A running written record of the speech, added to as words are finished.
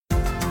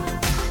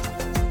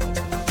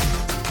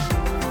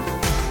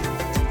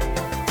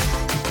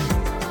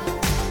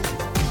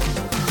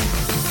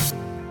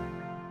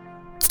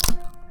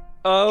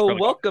Oh, Really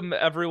welcome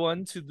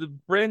everyone to the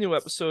brand new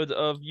episode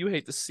of You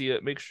Hate to See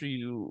It. Make sure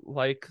you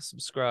like,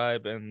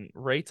 subscribe, and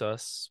rate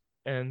us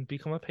and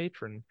become a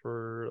patron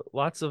for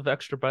lots of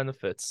extra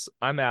benefits.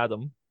 I'm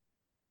Adam,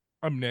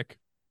 I'm Nick.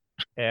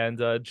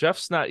 and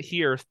Jeff's not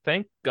here,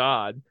 thank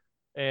God.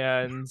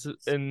 And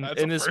in That's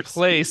a in his first.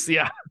 place,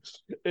 yeah,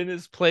 in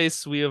his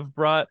place, we have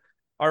brought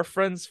our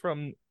friends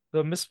from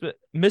the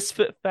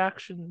Misfit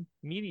Faction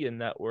Media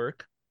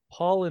Network,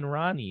 Paul and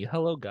Ronnie.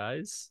 Hello,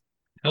 guys.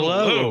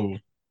 Hello.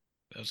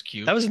 That was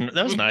cute. That was We did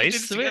it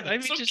nice. together. I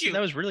mean, So just cute. that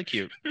was really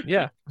cute.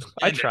 Yeah,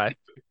 I And- try.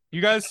 You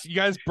guys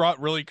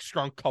brought really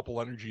strong couple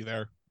energy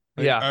there.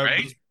 Yeah.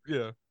 Right?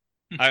 Yeah.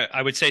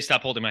 I would say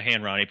stop holding my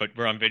hand, Ronnie, but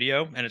we're on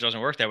video and it doesn't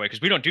work that way because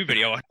we don't do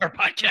video on our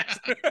podcast.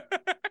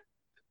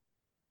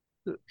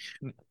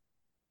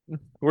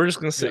 We're just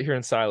gonna sit here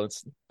in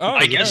silence. Oh,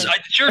 I guess yeah.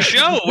 it's your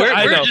show. We're,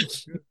 I we're know.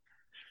 just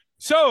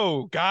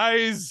So,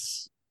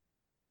 guys,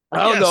 I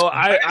don't Yes, know.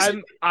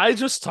 guys. I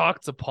just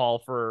talked to Paul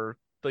for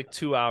like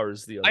 2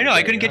 hours the other I know I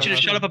day. couldn't get you to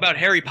shut up about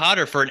Harry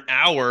Potter for an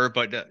hour,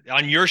 but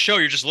on your show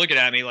you're just looking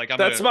at me like I'm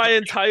That was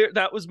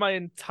my Oh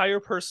entire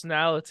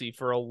personality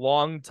for a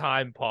long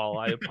time, Paul.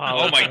 I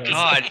apologize. Oh my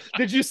god.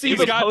 Did you see he's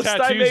the got post I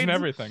tattoos made? and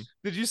everything.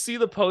 Did you see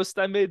the post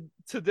I made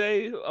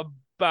today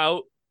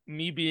about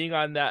me being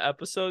on that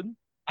episode?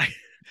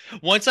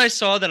 Once I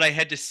saw that I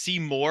had to see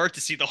more to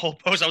see the whole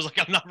post, I was like,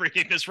 I'm not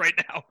reading this right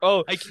now.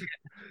 Oh, I can't.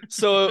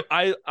 so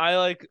I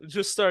like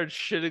just started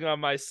shitting on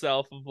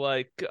myself of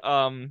like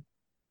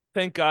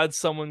thank God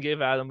someone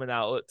gave Adam an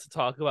outlet to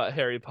talk about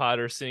Harry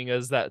Potter, seeing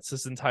as that's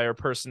his entire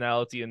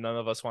personality and none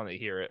of us want to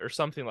hear it, or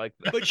something like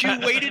that. But you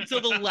waited till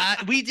the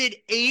last. We did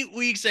 8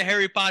 weeks of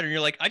Harry Potter, and you're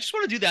like, I just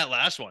want to do that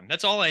last one.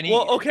 That's all I need.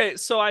 Well, okay,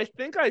 so I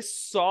think I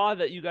saw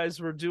that you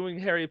guys were doing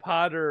Harry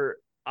Potter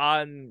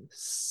on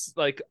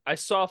like I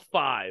saw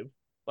 5.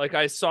 Like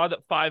I saw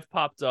that 5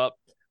 popped up.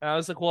 And I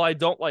was like, well, I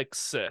don't like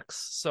 6,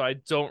 so I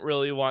don't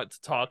really want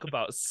to talk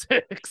about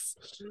 6.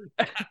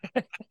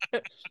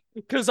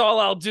 Because all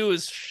I'll do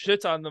is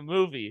shit on the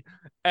movie.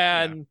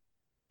 And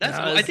That's.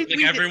 I I think Like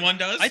we did- everyone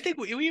does. I think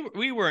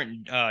we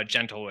weren't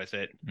gentle with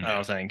it. I Yeah.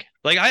 don't think.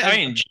 Like I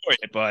enjoyed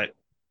it, but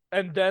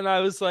and then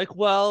I was like,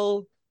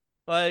 well,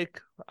 like,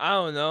 I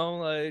don't know,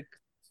 like,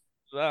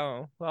 I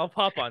don't know, I'll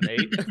pop on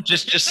 8.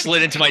 just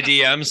slid into my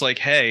DMs like,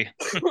 hey,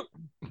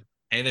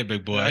 Hey there, big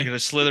I'm boy. gonna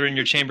slither in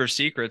your chamber of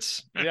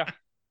secrets. Yeah.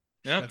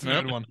 Yeah, That's a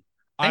good one.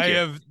 Thank I you.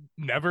 have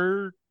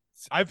never.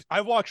 I've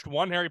watched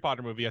one Harry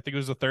Potter movie. I think it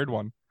was the third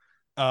one.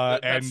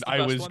 That's And the I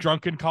best was one?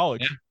 drunk in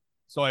college, Yeah.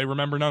 so I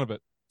remember none of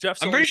it.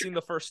 Jeff's I'm only pretty seen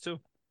the first 2.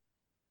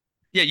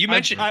 Yeah, you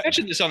mentioned I-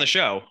 this on the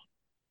show.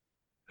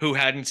 Who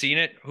hadn't seen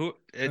it? Which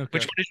Okay. one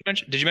did you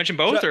mention? Did you mention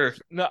both Jeff- or?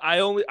 No,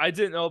 I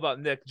didn't know about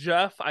Nick.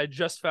 Jeff, I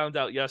just found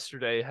out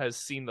yesterday, has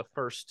seen the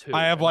first 2.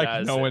 I have and like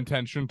that is no it.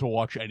 intention to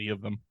watch any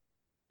of them.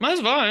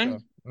 That's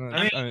fine.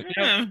 I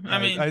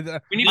mean,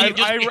 we need I- to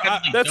just I- be I-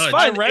 heavily That's judged.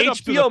 fine. read up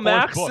to the HBO fourth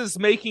Max book. is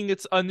making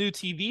a new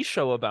TV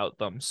show about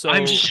them. So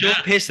I'm so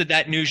pissed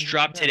that news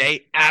dropped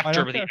today after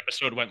don't the care.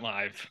 episode went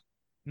live.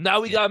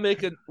 now we gotta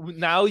make it.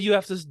 Now you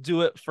have to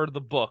do it for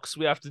the books.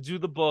 We have to do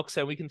the books,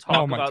 and we can talk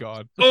Oh my about.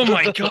 god. Oh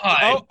my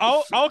god!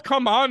 I'll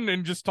come on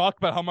and just talk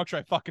about how much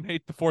I fucking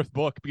hate the fourth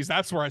book because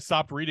that's where I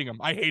stopped reading them.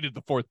 I hated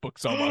the fourth book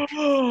so much.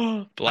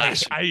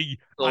 Blasphemy.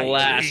 I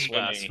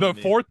Blasphemy. the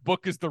fourth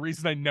book is the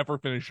reason I never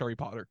finished Harry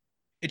Potter.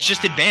 It's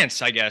just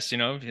advanced, I guess. You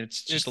know,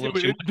 it's just a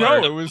little too.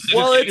 no, it was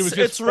Well, it it's- was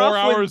it's just rough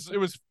 4 when- hours. It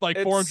was like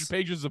it's- 400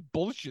 pages of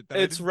bullshit. That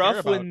I It's didn't care rough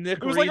about. when Nick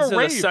It was reads like a at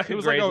rave. a It second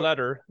was like grade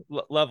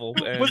a- level.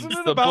 And Wasn't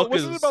it the about? book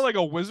Wasn't it is- about like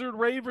a wizard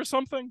rave or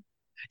something?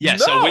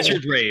 Yes, No! a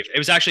wizard rave. It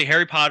was actually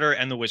Harry Potter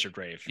and the Wizard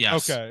Rave.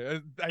 Yes. Okay,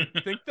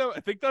 I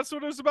think that's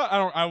what it was about.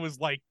 I was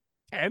like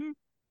 10.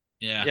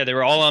 Yeah. Yeah, they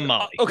were all on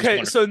Molly. It was Okay,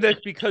 wonderful. so Nick,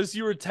 because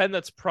you were 10,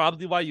 that's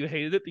probably why you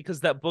hated it, because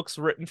that book's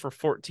written for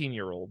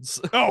 14-year-olds.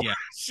 Oh Yeah.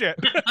 shit.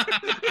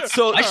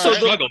 So, I still so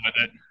struggle with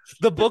it.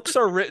 the books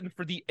are written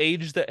for the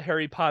age that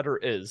Harry Potter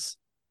is.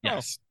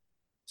 Yes.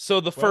 So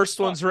the Well, first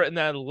fuck. one's written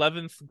at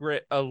 11th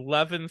grade,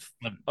 11th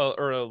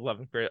or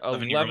 11th grade,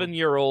 11-year-old.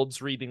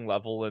 11-year-olds reading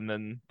level, and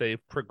then they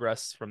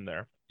progress from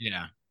there.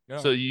 Yeah. Yeah.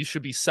 So you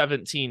should be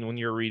 17 when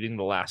you're reading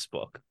the last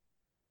book.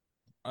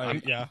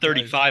 I'm yeah,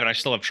 35 and I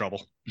still have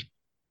trouble.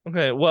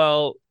 Okay,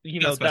 well,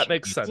 That's that special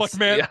makes needs. sense. Look,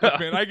 man, Yeah. look,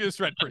 man, I just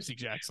read Percy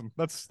Jackson.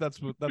 That's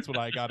what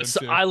I got into.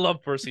 So I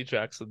love Percy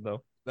Jackson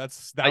though. that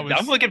was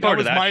I'm looking forward to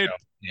was that my show.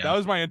 Yeah. that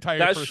was my entire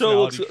That show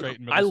personality looks. trait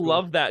in middle I school.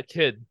 love that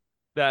kid.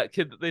 That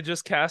kid that they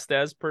just cast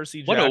as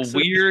Percy What Jackson. a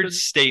weird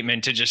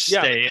statement to just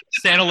Yeah.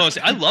 stand alone.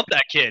 I love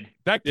that kid.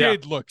 that Yeah.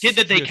 kid. Looks Kid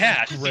that they just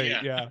cast, Great,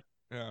 yeah.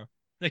 yeah.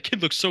 That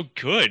kid looks so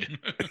good.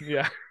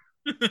 Yeah.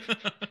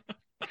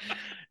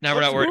 Now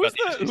we're not worried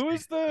about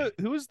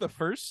who was the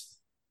first?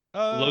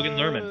 Logan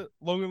Lerman.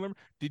 Logan Lerman.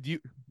 Did you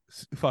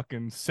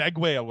fucking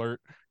segue alert?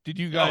 Did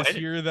you guys I didn't.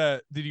 hear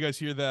that? Did you guys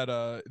hear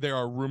that? There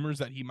are rumors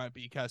that he might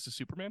be cast as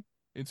Superman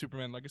in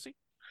Superman Legacy.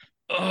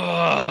 No,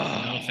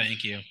 Ugh.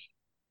 thank you.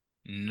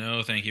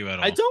 No, thank you at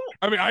all. I don't.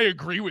 I mean, I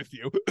agree with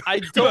you. I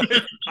don't.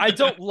 I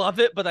don't love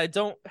it, but I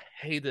don't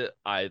hate it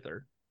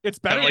either. It's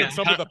better Like, than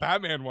some of the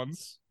Batman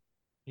ones.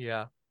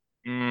 Yeah.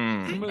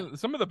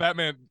 Some of the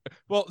Batman.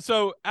 Well,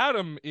 so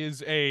Adam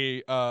is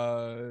a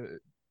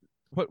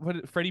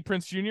what Freddie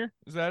Prinze Jr.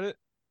 Is that it?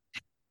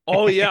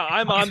 Oh yeah,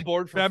 I'm on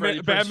board for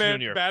Batman, Freddie Prinze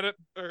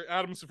Jr. Or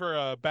Adam's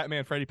for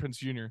Batman Freddie Prinze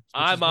Jr.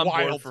 I'm on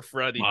wild. board for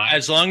Freddie.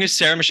 As long as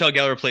Sarah Michelle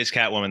Gellar plays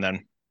Catwoman,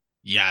 then.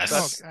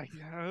 Yes.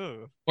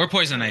 Oh. Or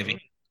Poison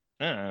Ivy.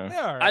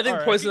 Yeah, I think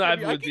Poison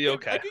Ivy would be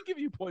okay. I could give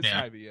you Poison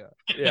Ivy,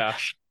 yeah. Yeah.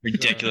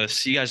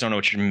 Ridiculous. You guys don't know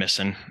what you're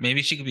missing.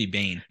 Maybe she could be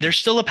Bane. They're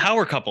still a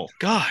power couple.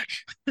 God.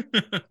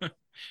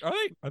 Are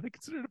they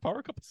considered a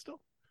power couple still?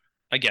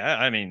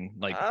 I mean,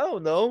 like, I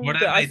don't know. What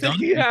have I they think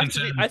done you to have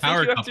consider to be. them I think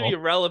power you have to couple? be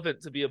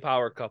relevant to be a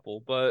power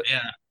couple. But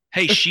Yeah.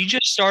 hey, she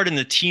just starred in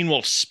the Teen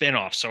Wolf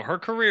spinoff, so her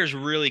career is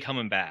really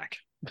coming back.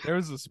 There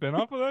was a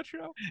spinoff of that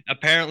show?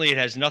 Apparently, it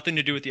has nothing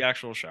to do with the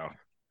actual show.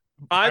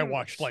 I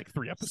watched like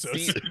 3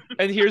 episodes. See,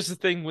 and here's the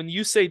thing: when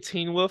you say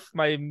Teen Wolf,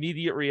 my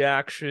immediate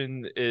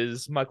reaction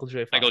is Michael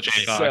J. Fox. Michael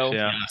J. Fox, So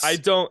yeah. I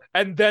don't,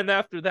 and then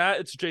after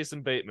that, it's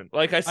Jason Bateman.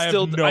 Like I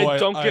still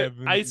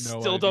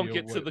still don't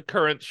get to the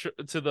current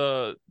to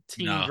the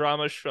teen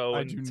drama show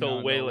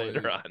until way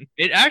later on.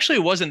 It actually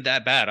wasn't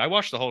that bad. I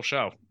watched the whole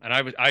show, and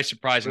I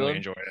surprisingly Really?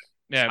 enjoyed it.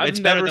 Yeah, I've it's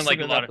better never than like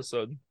seen a an lot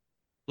episode. of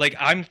like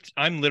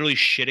I'm literally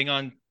shitting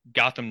on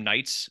Gotham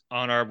Knights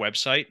on our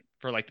website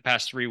for like the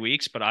past 3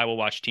 weeks, but I will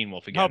watch Teen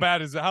Wolf again. How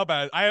bad is it? How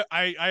bad?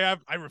 I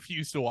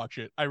refuse to watch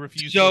it. I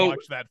refuse to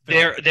watch that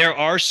film. There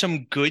are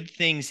some good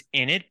things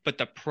in it, but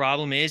the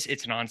problem is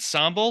it's an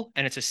ensemble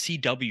and it's a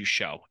CW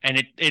show. And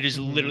it is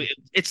literally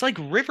it's like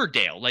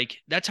Riverdale. Like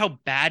that's how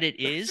bad it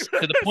is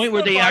to the point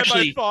where they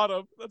actually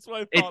that's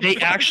what I thought they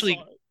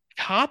actually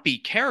copy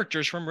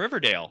characters from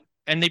Riverdale.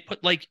 And they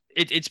put like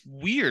it's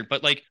weird,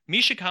 but like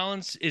Misha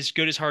Collins is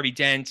good as Harvey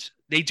Dent.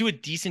 They do a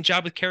decent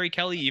job with Carrie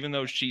Kelly, even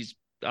though she's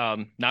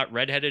not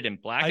redheaded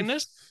and black in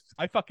this.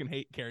 I fucking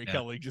hate Carrie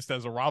Kelly just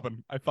as a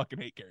Robin. I fucking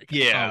hate Carrie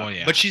Kelly. Yeah, Oh, well,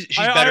 yeah. but she's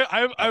better.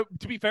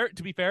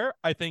 To be fair,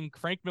 I think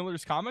Frank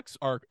Miller's comics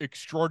are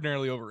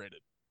extraordinarily overrated.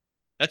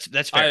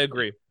 That's fair. I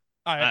agree.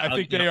 I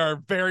think they are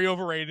very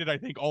overrated. I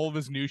think all of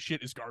his new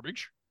shit is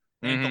garbage.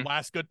 And the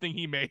last good thing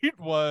he made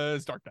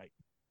was Dark Knight.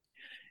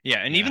 Yeah,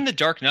 and even the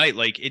Dark Knight,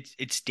 like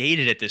it's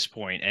dated at this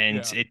point,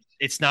 and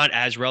it's not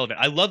as relevant.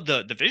 I love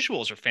the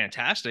visuals are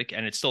fantastic,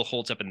 and it still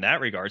holds up in that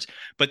regards.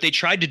 But they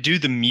tried to do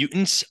the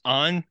mutants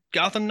on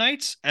Gotham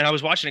Knights, and I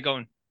was watching it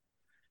going,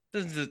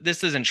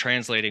 this isn't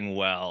translating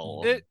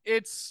well.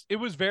 It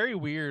was very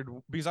weird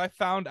because I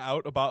found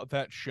out about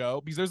that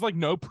show because there's like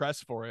no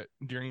press for it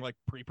during like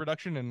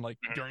pre-production and like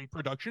during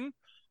production.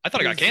 I thought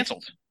it got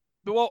canceled.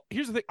 Well,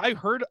 here's the thing: I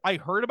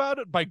heard about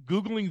it by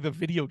Googling the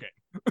video game.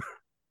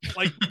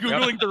 Like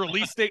Googling the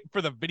release date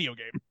for the video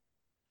game.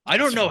 I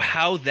don't know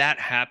how that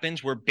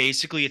happens where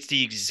basically it's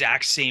the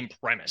exact same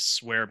premise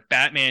where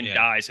Batman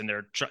dies and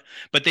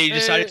but they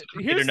decided to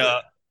create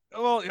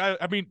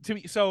I mean,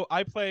 so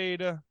I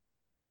played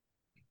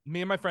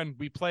me and my friend,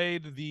 we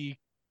played the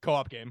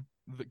co-op game,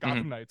 the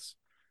Gotham Knights.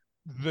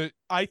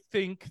 I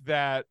think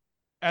that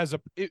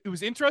it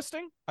was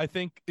interesting. I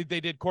think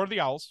they did Court of the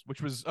Owls,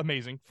 which was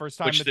amazing. First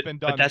time it's been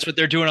done. But that's what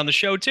they're doing on the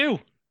show too.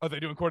 Are they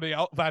doing Court of the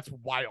Owls? That's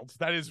wild.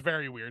 That is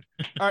very weird.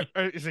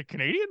 Is it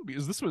Canadian?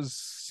 Because this was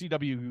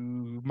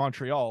CW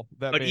Montreal.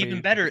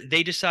 Even better,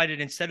 they decided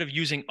instead of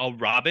using a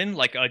Robin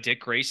like a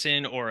Dick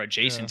Grayson or a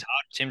Jason Todd,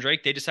 Tim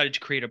Drake, they decided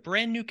to create a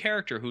brand new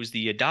character who's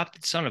the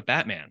adopted son of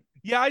Batman.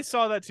 Yeah, I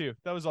saw that too.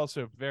 That was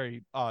also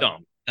very odd.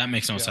 Dumb. That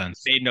makes no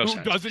sense. Made no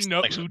sense.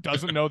 Who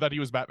doesn't know that he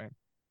was Batman?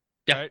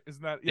 Yeah. Right?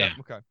 Isn't that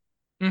okay?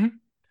 Mm-hmm.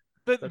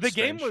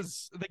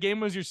 The game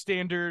was your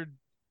standard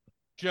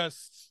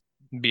just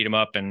beat him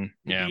up and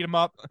beat him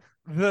up.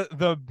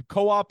 The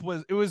co-op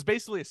was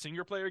basically a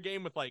single player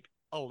game with like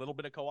a little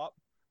bit of co-op.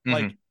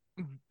 Like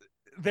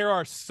there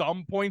are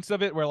some points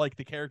of it where like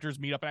the characters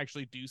meet up and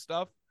actually do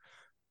stuff,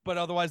 but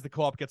otherwise the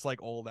co-op gets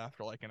like old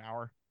after like an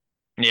hour.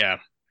 Yeah.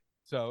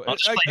 So I'll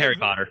just play Harry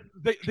Potter.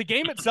 The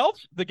game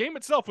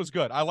itself was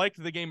good. I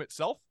liked the game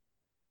itself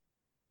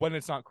when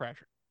it's not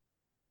crashing.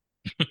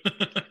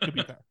 To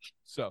be fair.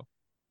 So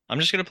I'm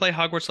just gonna play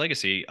Hogwarts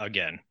Legacy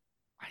again.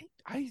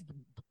 I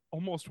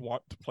almost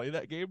want to play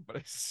that game, but I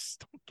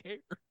just don't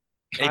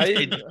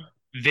care.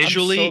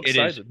 Visually, it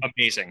is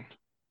amazing.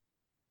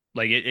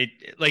 Like it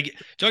like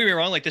don't get me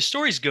wrong, like the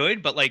story's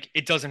good, but like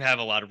it doesn't have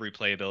a lot of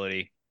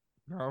replayability.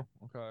 No,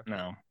 okay.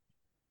 No.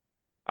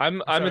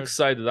 I'm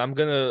excited. I'm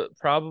gonna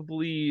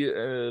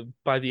probably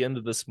by the end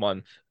of this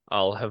month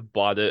I'll have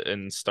bought it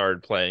and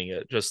started playing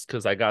it just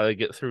because I gotta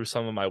get through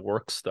some of my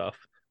work stuff.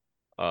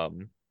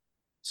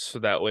 So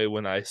that way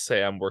when I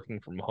say I'm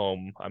working from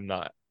home, I'm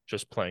not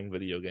just playing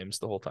video games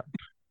the whole time.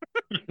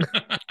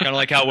 Kind of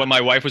like how when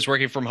my wife was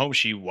working from home,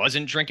 she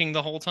wasn't drinking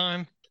the whole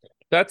time.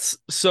 That's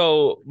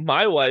so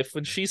my wife,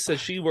 when she says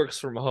she works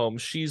from home,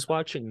 she's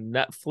watching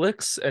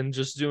Netflix and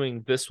just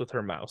doing this with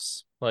her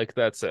mouse. Like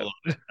that's it.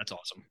 That's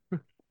awesome.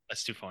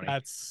 That's too funny.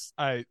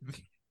 And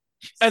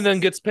then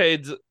gets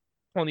paid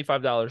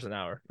 $25 an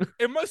hour.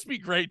 It must be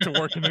great to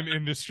work in an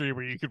industry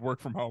where you could work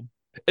from home.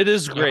 It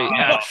is great,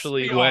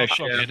 actually.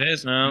 Awesome. It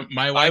is. No,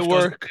 my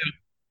wife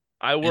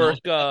I And work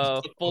also has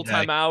a football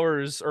full-time bag.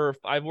 hours, or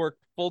I work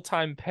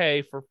full-time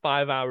pay for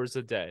 5 hours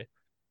a day.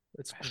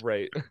 It's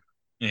great.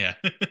 Yeah.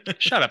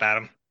 Shut up,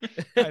 Adam.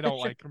 I don't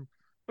like him.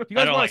 Do you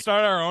I guys don't want like- to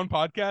start our own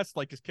podcast?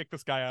 Like, just kick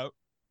this guy out?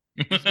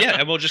 Yeah,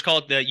 and we'll just call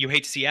it the You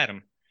Hate to See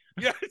Adam.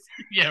 Yes.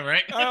 Yeah,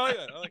 right. I like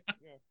that.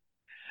 Yeah.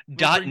 We'll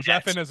Dot bring net.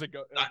 Jeff in as a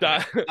go.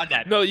 Dot- Dot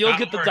net. no, you'll Dot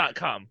get the org.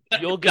 .com.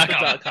 You'll get the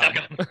Dot com.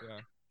 .com.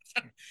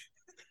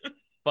 Yeah.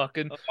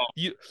 Fucking Oh.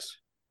 you,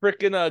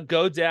 freaking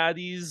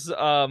GoDaddy's.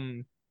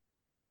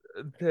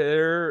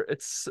 There,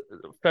 it's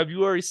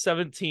February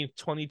 17th,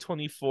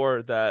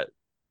 2024 that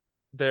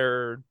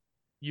their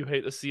You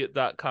Hate to See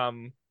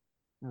It.com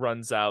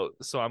runs out.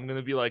 So I'm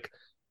gonna be like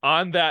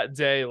on that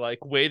day,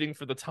 like waiting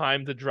for the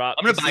time to drop.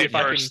 I'm gonna to buy see it if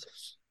I can-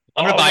 first.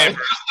 I'm gonna Oh buy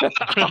my- it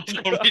first. I'm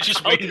totally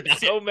just I'll waiting. get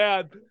so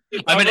mad.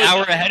 I'm an like,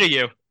 hour ahead of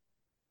you.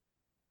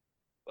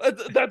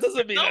 That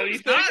doesn't mean No,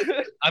 it's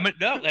anything.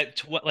 No,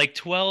 at like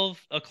 12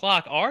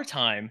 o'clock our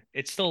time.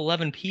 It's still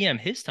 11 p.m.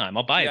 his time.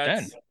 I'll buy it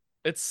then.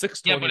 It's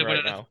 6:20 Yeah, but-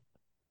 right now.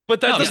 But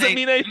that No, doesn't they-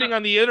 mean anything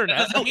on the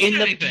internet. doesn't In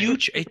the anything.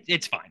 future,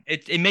 it's fine.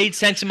 It made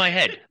sense in my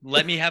head.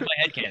 Let me have my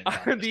head cannon.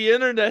 On the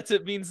internet,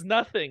 it means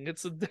nothing.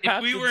 It's adapted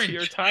If we were to in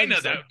your time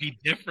China, zone. that would be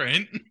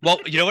different. Well,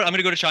 you know what? I'm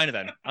gonna go to China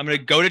then. I'm gonna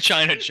go to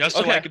China just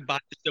so I Okay. can buy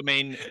this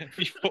domain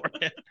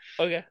beforehand.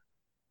 Okay.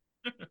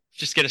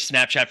 Just get a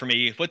Snapchat for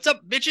me. What's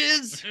up,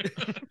 bitches?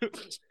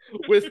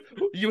 With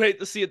you hate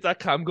to see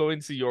it.com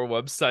going to your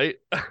website.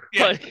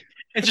 Yeah. Like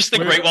And just the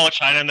Wait, Great Wall of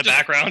China in the Just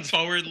background.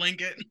 Forward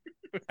link it.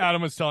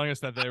 Adam was telling us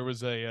that there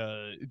was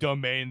a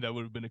domain that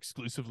would have been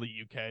exclusively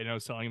UK, and I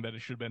was telling him that it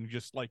should have been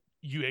just like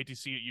you hate to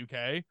see it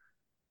UK,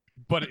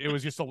 but it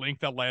was just a link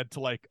that led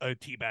to like a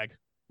tea bag,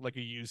 like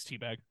a used tea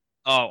bag.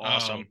 Oh,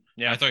 awesome.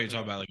 Yeah, I thought you were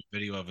talking about like a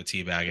video of a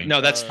teabagging. No,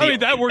 that's I I mean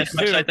that works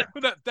too.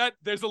 website That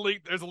there's a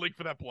link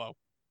for that below.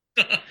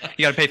 you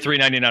got to pay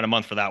 $3.99 a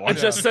month for that one. it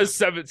just says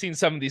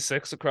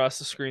 1776 across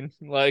the screen.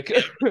 Like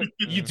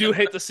you do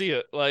hate to see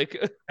it. Like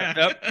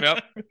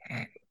Yep.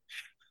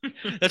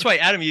 That's why,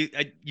 Adam, you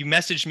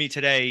messaged me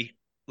today.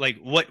 Like,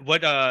 what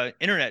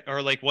internet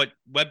or like what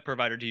web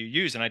provider do you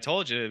use? And I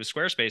told you it was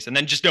Squarespace, and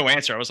then just no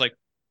answer. I was like,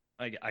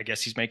 I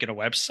guess he's making a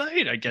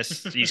website. I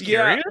guess he's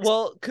yeah, curious.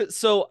 well,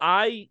 so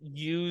I've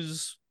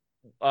used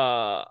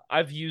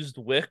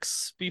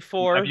Wix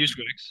before. I've used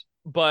Wix.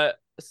 But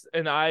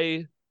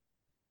I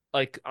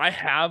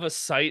have a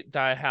site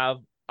that I have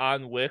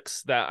on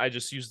Wix that I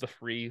just use the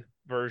free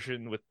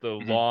version with the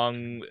Mhm.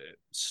 long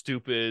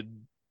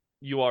stupid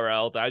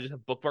URL that I just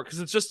have bookmarked because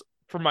it's just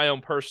for my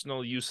own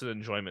personal use and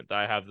enjoyment that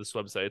I have this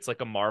website. It's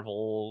like a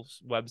Marvel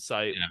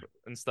website Yeah.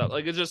 and stuff.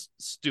 Like it's just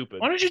stupid.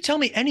 Why don't you tell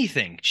me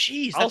anything?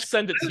 Jeez, I'll that's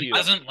send it to He you.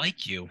 doesn't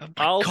like you. oh my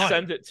I'll God.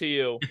 send it to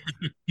you.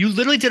 You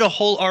literally did a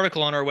whole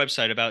article on our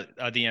website about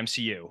the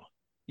MCU.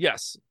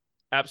 Yes,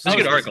 I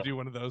absolutely. good was supposed article. to do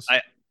one of those.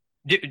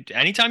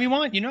 Anytime you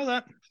want, you know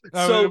that.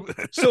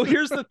 So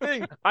here's the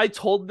thing. I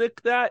told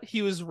Nick that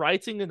he was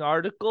writing an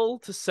article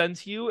to send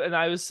to you, and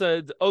I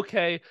said,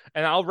 okay,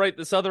 and I'll write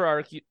this other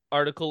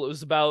article. It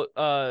was about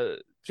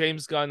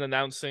James Gunn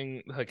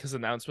announcing like his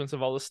announcements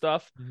of all this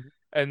stuff. Mhm.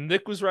 And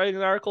Nick was writing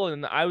an article,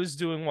 and I was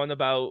doing one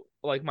about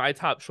like my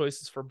top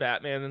choices for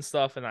Batman and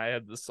stuff. And I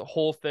had this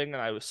whole thing,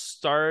 and I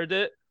started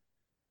it,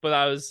 but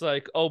I was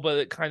like, oh, but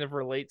it kind of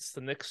relates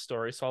to Nick's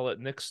story, so I'll let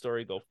Nick's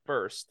story go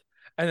first.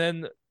 And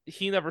then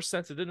he never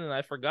sent it in, and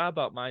I forgot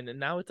about mine, and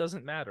now it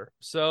doesn't matter.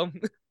 So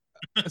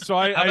So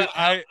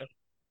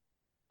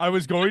I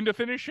was going to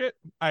finish it.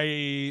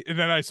 And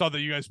then I saw that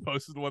you guys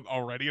posted one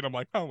already, and I'm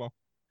like, oh well.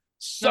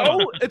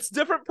 it's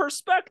different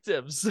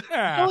perspectives.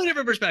 Yeah. Totally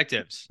different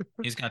perspectives.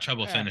 He's got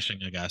trouble Yeah. finishing,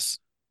 I guess.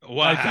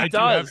 Wow. I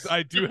does.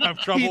 do have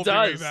trouble doing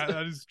does. that.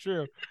 That is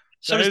true.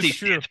 so that does is DC.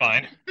 true. It's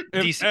fine.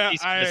 If-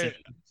 DC,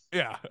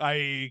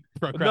 I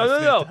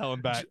procrastinate No. to hell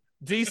and back.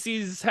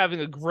 DC's having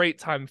a great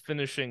time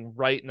finishing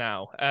right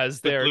now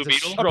as they're Blue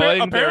Beetle? destroying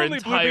their Apparently,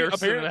 entire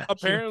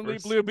apparently,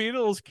 cinematic Blue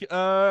universe. Beetle's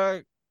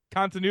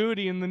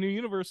continuity in the new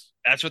universe.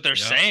 That's what they're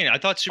Yeah. saying. I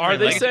thought Superman Are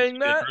they Legacy saying was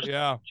good that? first.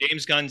 Yeah.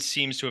 James Gunn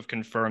seems to have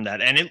confirmed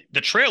that, and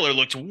the trailer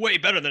looks way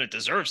better than it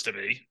deserves to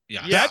be.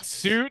 Yeah. That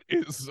suit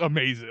is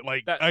amazing.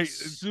 Like That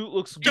suit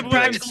looks It's a People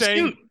great. have been practical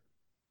saying- suit.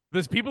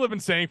 there's people have been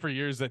saying for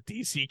years that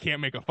DC can't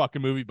make a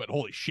fucking movie, but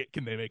holy shit,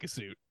 can they make a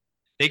suit?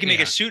 They can make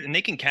Yeah. a suit and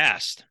they can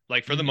cast.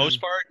 Like for the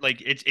most part,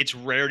 like it's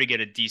rare to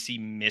get a DC They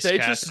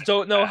miscast. just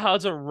don't know how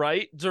to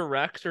write,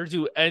 direct, or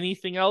do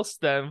anything else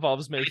that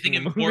involves making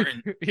Anything a movie.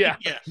 important. Yeah,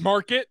 Yeah.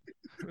 Market,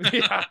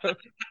 yeah.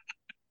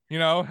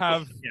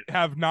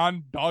 have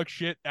non dog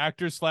shit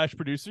actors /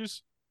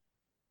 producers.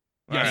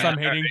 Yeah. Yes, I'm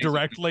hating Basically.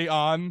 directly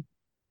on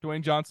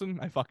Dwayne Johnson.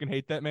 I fucking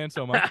hate that man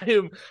so much.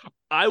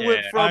 I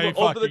went Yeah. from I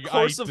over the fucking-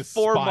 course I of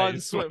 4 despise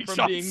months Dwayne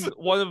from being Johnson.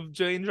 one of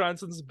Dwayne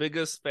Johnson's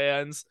biggest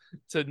fans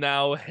to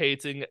now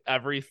hating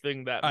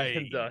everything that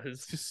man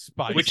does.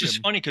 Despise Which is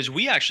him. funny because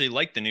we actually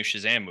liked the new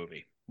Shazam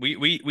movie. We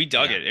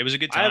dug Yeah. it. It was a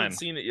good I time. haven't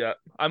seen it yet.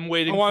 I'm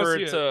waiting I wanna for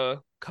see it it.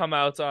 to come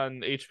out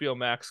on HBO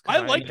Max. 'cause I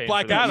ain't liked paying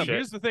Black for that Adam. shit.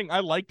 Here's the thing: I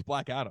liked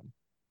Black Adam.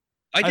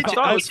 I did.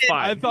 thought it was did.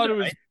 fine. I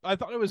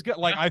thought it was good.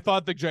 Like I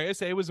thought the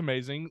JSA was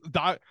amazing.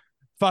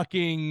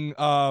 fucking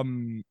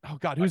oh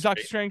god, who's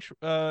Doctor Strange?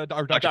 Or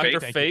Doctor Dr.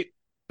 Fate. Fate.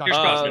 Dr. Pierce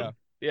Fate, Brosnan. yeah.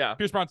 Yeah.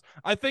 Pierce Bronson.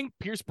 I think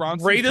Pierce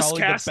Bronson Greatest is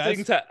probably casting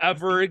the best. to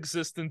ever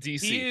exist in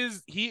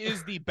DC. He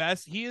is the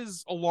best. He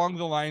is along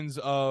the lines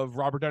of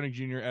Robert Downey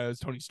Jr. as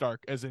Tony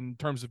Stark, as in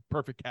terms of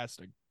perfect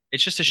casting.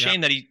 It's just a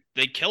shame that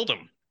they killed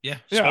him. Yeah.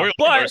 Spoiler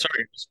but- alert,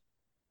 sorry.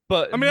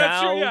 But I mean, now,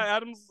 that's true. Yeah,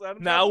 Adam's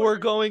now we're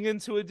going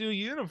into a new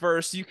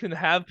universe. You can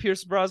have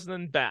Pierce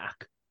Brosnan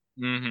back.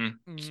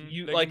 Mm-hmm.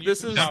 You They like can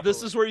this use is him this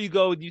properly. is where you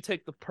go and you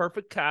take the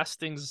perfect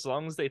castings as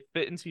long as they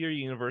fit into your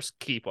universe.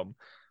 Keep them.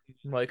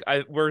 Like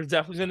we're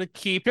definitely gonna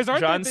keep 'Cause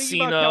aren't they John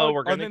thinking about Cena. We're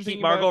aren't gonna they keep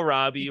thinking Margot about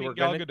Robbie. keeping We're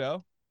Gal gonna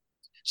Gadot?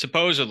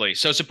 Supposedly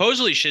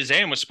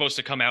Shazam was supposed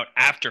to come out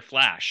after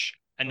Flash,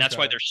 and that's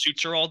why Okay. their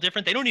suits are all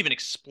different. They don't even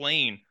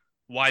explain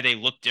why they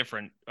look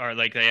different or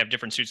like they have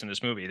different suits in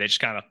this movie. They just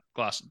kind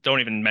of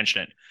don't even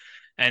mention it.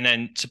 And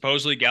then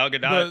supposedly Gal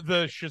Gadot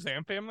The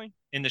Shazam family,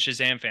 in the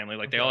Shazam family,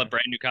 like they all Okay. have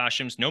brand new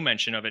costumes, no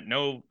mention of it,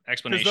 no because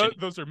explanation.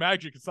 those are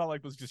magic. It's not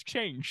like those just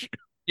change.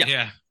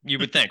 Yeah. You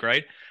would think,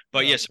 right?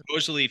 But Yeah. yeah,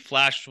 supposedly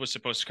Flash was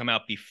supposed to come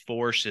out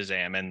before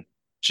Shazam, and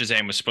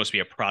Shazam was supposed to be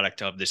a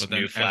product of this But new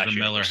then Flash Ezra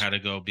Miller universe. had to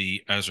go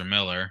be Ezra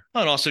Miller.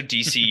 Oh, and also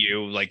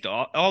DCU, like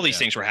all these Yeah.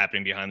 things were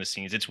happening behind the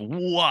scenes. It's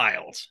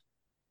wild.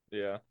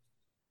 yeah.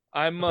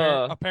 I'm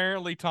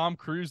Apparently, Tom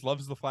Cruise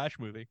loves the Flash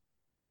movie.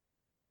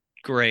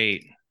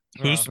 Great.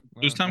 Who's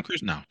Yeah. Tom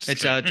Cruise? No,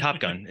 It's Top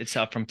Gun. It's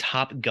from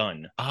Top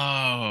Gun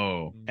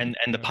Oh, and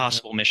the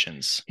possible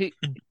missions.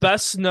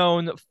 best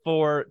known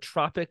for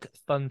Tropic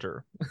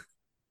Thunder.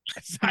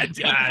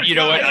 You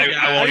know what?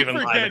 I won't even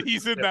lie. forget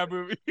he's in that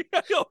movie.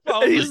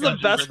 He's the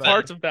best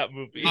part of that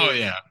movie. oh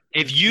yeah.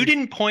 If you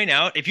didn't point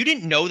out, if you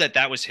didn't know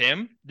that was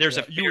him, there's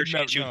Yeah, a you fair would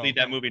chance you'd know. leave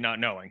that movie not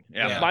knowing.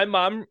 Yeah. Yeah.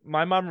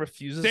 My mom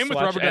refuses Same to with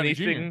watch Robert Downey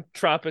Jr. anything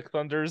Tropic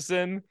Thunder's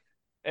in,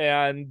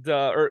 and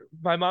or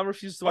my mom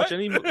refuses to watch What?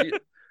 any movie.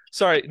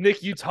 Sorry,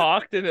 Nick, you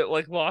talked and it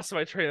like lost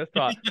my train of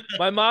thought.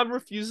 My mom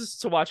refuses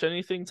to watch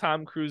anything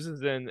Tom Cruise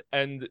is in,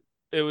 and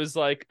it was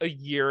like a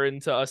year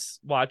into us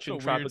watching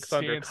It's a weird Tropic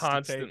Thunder stance to take.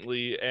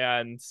 constantly,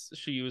 and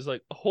she was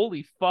like,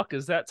 "Holy fuck,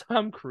 is that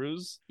Tom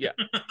Cruise?" Yeah.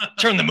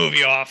 Turn the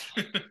movie off.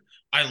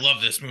 I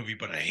love this movie,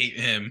 but I hate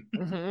him.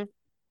 Mm-hmm.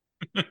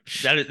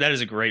 That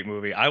is a great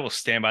movie. I will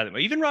stand by that.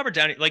 Even Robert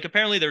Downey, like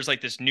apparently there's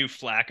like this new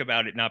flack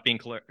about it not being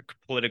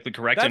politically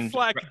correct. That and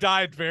flack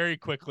died very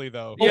quickly,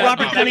 though. Well,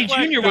 Robert that Downey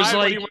flack Jr. was died when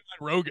like- he went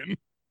on Rogan.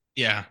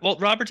 Yeah. Well,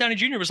 Robert Downey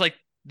Jr. was like,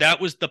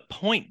 that was the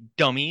point,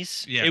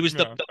 dummies. Yeah. It was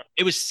Yeah.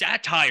 it was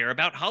satire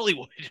about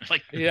Hollywood.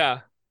 Like, Yeah.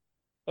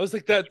 I was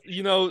like that,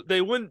 they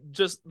wouldn't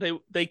just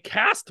they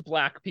cast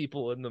black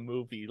people in the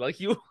movie. Like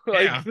you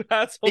like Yeah.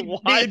 that's a they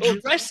wild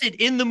address it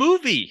in the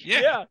movie.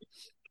 Yeah.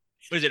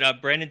 What is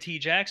it? Brandon T.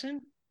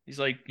 Jackson? He's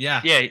like,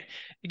 Yeah. yeah,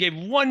 he gave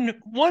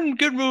one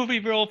good movie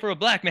role for a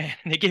black man,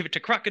 and they gave it to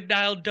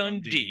Crocodile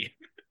Dundee.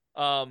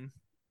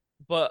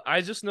 But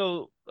I just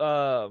know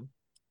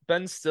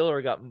Ben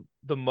Stiller got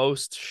the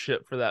most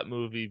shit for that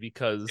movie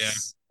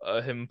because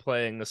him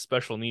playing a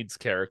special needs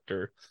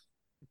character.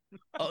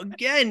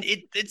 Again,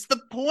 it's the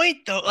point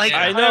though. Like,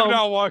 I I know. have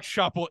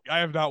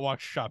not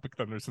watched Tropic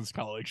Thunder since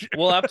college.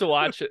 We'll have to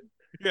watch it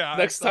Yeah,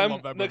 next I time.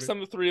 love that Next movie.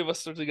 time the three of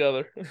us are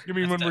together. You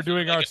mean when we're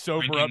doing our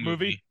sober up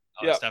movie?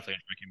 oh, Yeah. it's definitely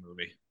a drinking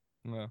movie.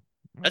 Yeah.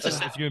 That's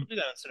It's I'll gonna- do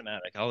that on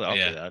cinematic. I'll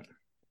Yeah. do that.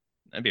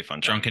 That'd be a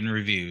fun time. Drunken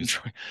reviews.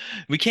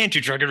 We can't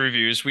do drunken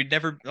reviews. We'd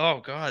never.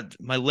 Oh God,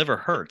 my liver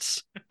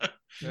hurts.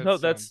 No,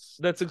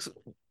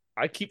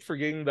 I keep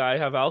forgetting that I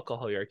have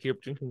alcohol here. I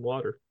keep drinking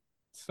water.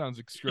 sounds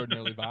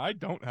extraordinarily bad. I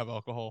don't have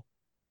alcohol.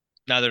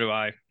 Neither do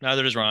I.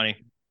 Neither does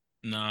Ronnie.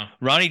 No.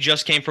 Ronnie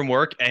just came from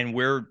work, and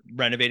we're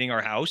renovating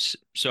our house.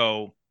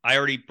 So I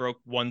already broke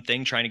one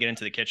thing trying to get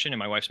into the kitchen, and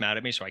my wife's mad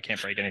at me, so I can't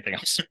break anything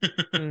else.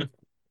 Mm.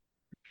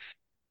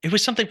 It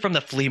was something from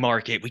the flea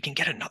market. We can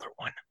get another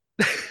one.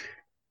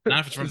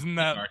 Not if it's from Isn't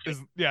the that market.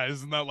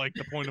 isn't that like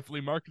the point of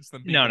flea markets?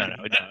 Then No.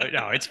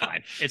 It's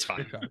fine. It's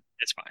fine. Okay.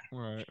 It's fine. All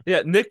right.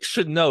 Yeah, Nick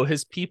should know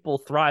his people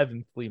thrive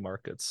in flea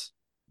markets.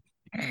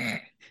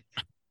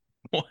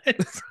 What?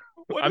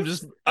 I'm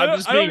just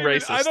being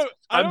racist.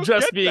 I'm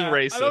just get being that.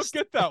 I don't racist.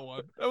 get that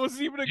one. That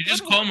wasn't even a You good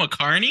just one. call him a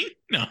carny?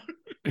 No.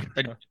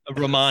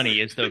 Romani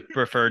is the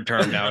preferred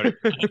term now.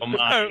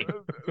 Romani.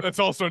 That's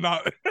also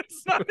not.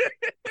 It's not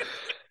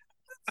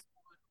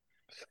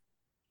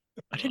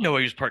I didn't know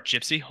he was part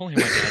gypsy. Holy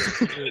my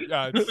God.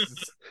 yeah, it's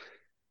just,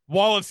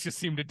 wallets just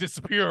seem to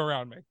disappear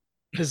around me.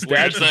 His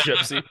dad's a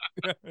gypsy.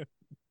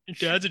 Your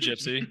dad's a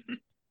gypsy.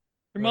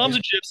 Your mom's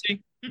a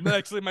gypsy.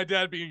 Actually, my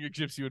dad being a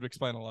gypsy would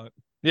explain a lot.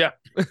 Yeah.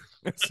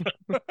 It's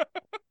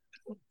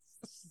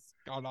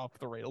gone off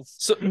the rails.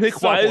 So Nick,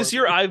 So why is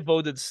your horrible. I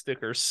voted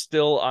sticker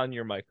still on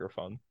your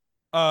microphone?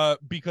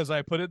 Because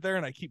I put it there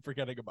and I keep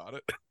forgetting about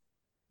it.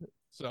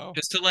 So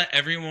Just to let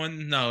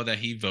everyone know that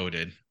he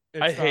voted.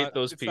 I hate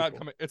those it's Not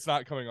people. it's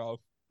not coming off.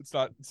 It's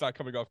not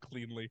coming off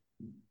cleanly.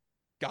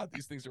 God,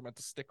 these things are meant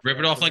to stick. Rip it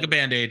forever. off like a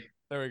band-aid.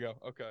 There we go.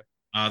 Okay.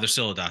 There's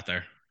still a dot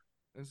there.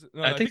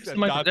 No, I think that's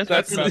that's that's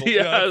That's metal.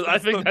 yeah. I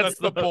that's think the, that's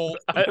the bolt.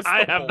 That's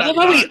I the have I that.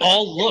 love how we not.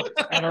 all look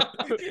at our.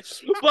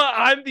 But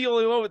I'm the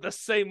only one with the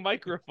same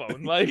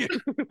microphone. Like,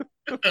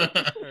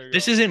 There you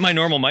This go. isn't my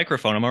normal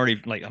microphone. I'm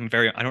already like I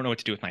don't know what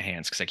to do with my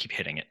hands because I keep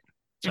hitting it.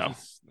 So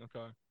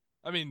Okay.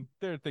 I mean,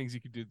 there are things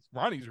you could do.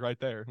 Ronnie's right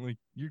there. Like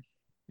you.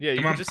 yeah, you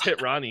Come can on. just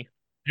hit Ronnie.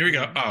 Here we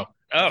go. Oh,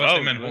 Oh, I thought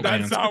they meant hold That's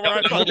hands. not where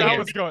I thought Holding that hands.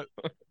 was going.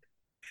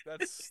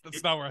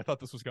 That's not where I thought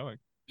this was going.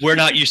 we're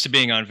not used to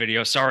being on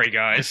video. Sorry,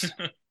 guys.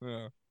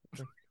 Yeah.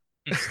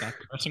 Stop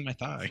pressing my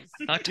thigh.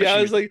 Not Yeah, I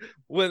touching was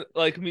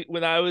like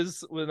when I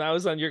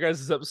was on your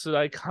guys' episode,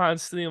 I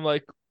constantly am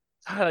like,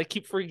 God, I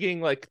keep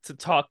forgetting like to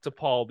talk to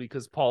Paul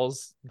because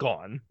Paul's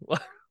gone.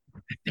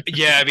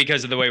 Yeah,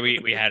 because of the way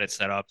we had it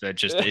set up. That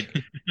just I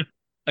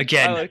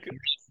again, like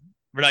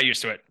we're not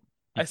used to it.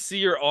 I see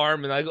your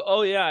arm and I go,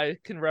 oh yeah, I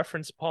can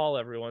reference Paul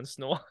every once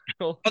in a while.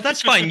 Oh,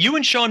 that's fine. You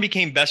and Sean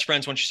became best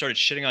friends once you started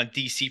shitting on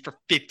DC for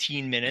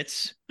 15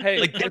 minutes. Hey,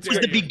 Like how that was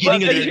dare the you.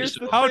 beginning But of the here's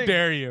episode. the How thing.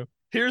 dare you?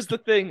 Here's the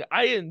thing.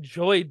 I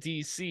enjoy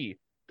DC.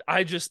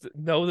 I just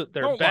know that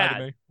they're Don't lie to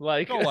bad. me.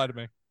 Like, Don't lie to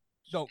me.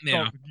 Don't. Yeah.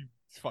 Don't. You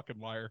fucking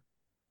liar.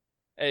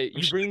 hey,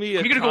 you bring me a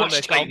I'm gonna go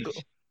watch comic. I'll Titans.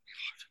 go-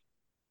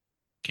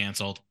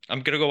 Canceled.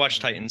 I'm gonna go watch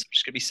Titans. I'm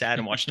just gonna be sad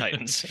and watch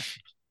Titans.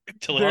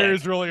 Till it There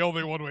ends. is really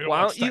only one way to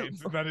Why watch don't you-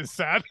 Titans, and that is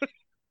sad.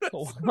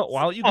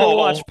 Why don't you go Oh.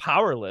 watch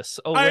Powerless?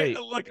 Oh wait,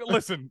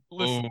 Listen.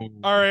 Oh.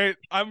 All right,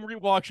 I'm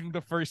rewatching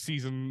the first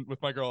season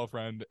with my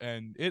girlfriend,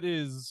 and it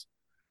is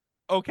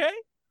okay.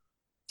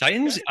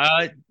 Titans.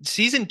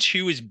 Season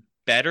 2 is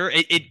better.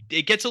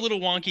 It gets a little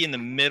wonky in the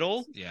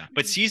middle, Yeah.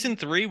 but season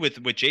 3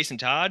 with Jason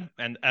Todd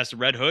and as the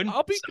Red Hood.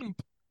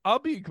 I'll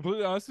be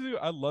completely honest with you.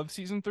 I love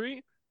season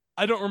 3.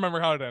 I don't remember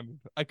how it ended.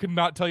 I could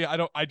not tell you.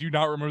 I do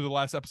not remember the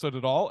last episode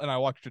at all, and I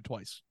watched it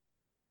twice.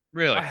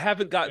 Really? I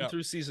haven't gotten Yeah.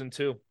 through season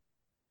 2.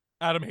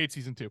 Adam hates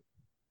season 2.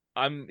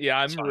 I'm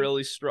fine.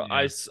 really strong.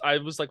 Yeah. I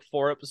was like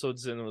 4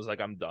 episodes in and was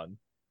like, I'm done.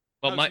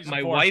 Well, How's my season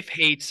my 4? wife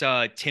hates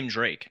Tim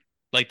Drake,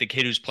 like the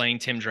kid who's playing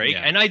Tim Drake,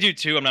 Yeah. and I do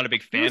too. I'm not a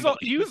big fan. but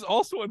He was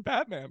also in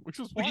Batman, which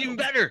was which is even wild.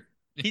 better.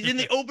 He's in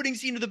the opening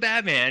scene of the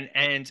Batman.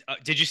 And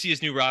did you see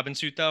his new Robin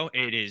suit though?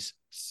 It is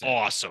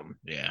awesome.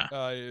 Yeah.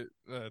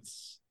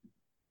 That's.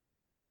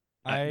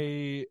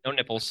 I No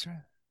nipples,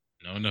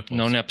 No nipples.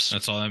 no nips,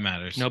 That's all that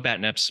matters. no bat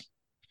nips.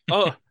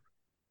 Oh,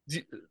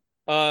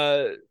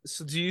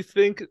 so do you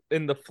think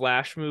in the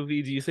Flash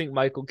movie, do you think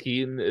Michael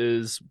Keaton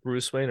is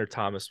Bruce Wayne or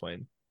Thomas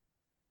Wayne?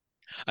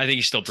 I think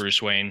he's still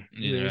Bruce Wayne.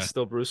 You think Yeah. he's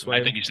still Bruce I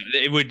Wayne. think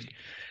it would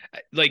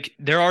like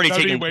they're already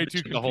that'd be taking way too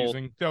liberties with the whole,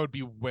 confusing. That would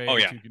be way Oh,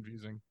 yeah. too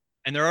confusing.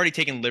 and they're already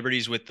taking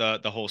liberties with the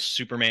whole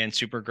Superman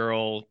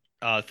Supergirl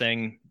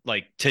thing.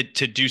 Like to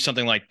do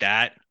something like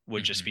that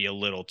would just Mhm. be a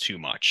little too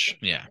much,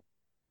 Yeah.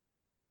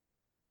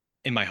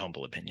 in my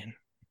humble opinion.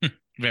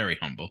 Very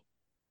humble.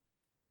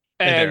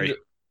 And very.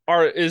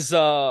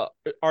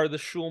 are the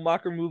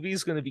Schumacher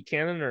movies going to be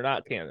canon or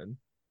not canon?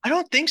 I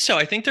don't think so.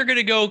 I think they're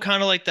gonna go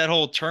kind of like that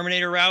whole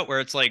Terminator route where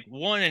it's like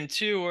 1 and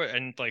 2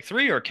 and like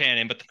 3 are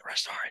canon, but then the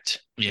rest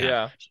aren't.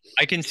 Yeah.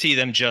 I can see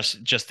them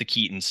just the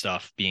Keaton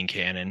stuff being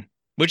canon,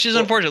 which is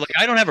Well- unfortunate. Like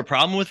I don't have a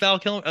problem with Val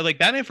Kilmer. Like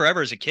Batman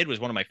Forever as a kid was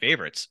one of my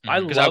favorites. I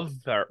Mhm. 'Cause I- love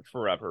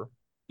Forever.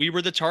 We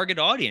were the target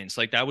audience.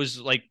 Like that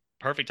was like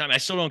perfect time. I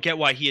still don't get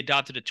why he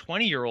adopted a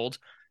 20-year-old.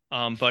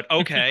 But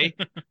okay.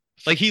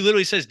 Like he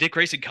literally says Dick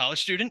Grayson,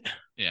 college student.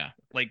 Yeah.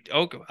 Like,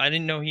 oh, I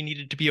didn't know he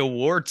needed to be a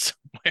ward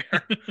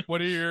somewhere.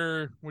 What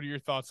are your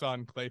thoughts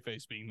on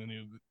Clayface being the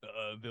new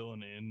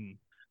villain in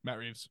Matt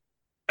Reeves?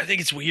 I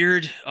think it's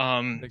weird.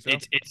 Think so?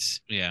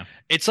 Yeah.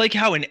 It's like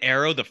how in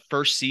Arrow the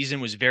first season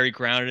was very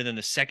grounded, and then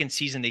the second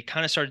season they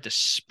kind of started to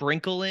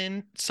sprinkle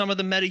in some of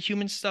the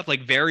metahuman stuff,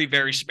 like very,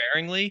 very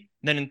sparingly.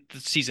 And then in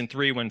season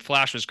 3, when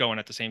Flash was going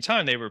at the same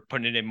time, they were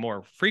putting it in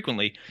more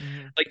frequently.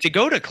 Like to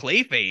go to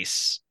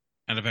Clayface,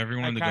 Out of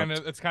everyone to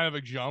go. It's kind of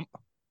a jump.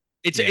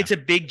 it's Yeah. it's a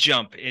big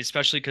jump,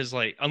 especially because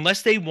like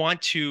unless they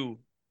want to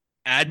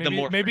add the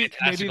more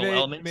fantastical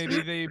elements.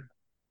 maybe they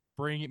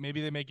bring it.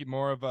 Maybe they make it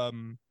more of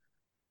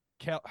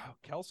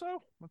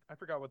Kelso. I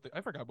forgot what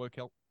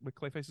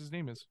Clayface's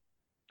name is.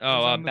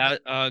 Oh,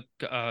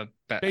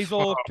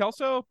 Basil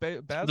Kelso.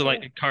 the Basil.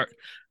 like car,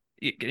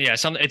 yeah,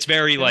 it's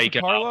very Basil like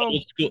Carlo?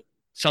 old school,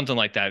 something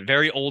like that.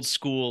 Very old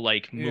school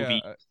like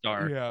movie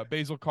star. Yeah,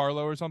 Basil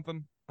Carlo or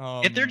something.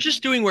 If they're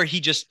just doing where he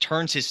just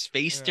turns his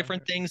face Yeah.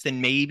 different things,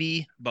 then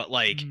maybe. But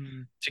like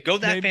mm, to go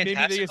that maybe they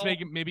fantastical, just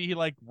make it. Maybe he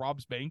like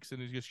robs banks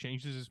and he just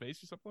changes his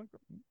face or something like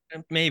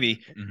that.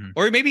 maybe, Mhm.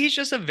 or maybe he's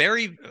just a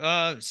very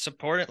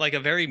supportive, like a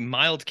very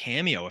mild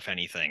cameo, if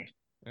anything.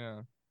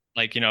 Yeah.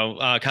 Like kind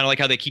of like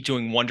how they keep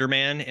doing Wonder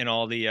Man and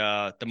all the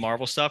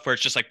Marvel stuff, where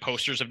it's just like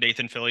posters of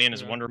Nathan Fillion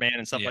as Yeah. Wonder Man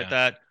and stuff like Yeah.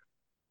 that.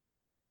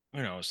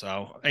 Who knows?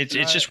 So it's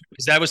just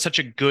because that was such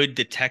a good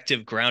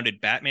detective grounded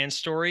Batman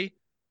story.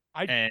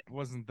 I And-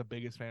 wasn't the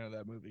biggest fan of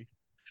that movie.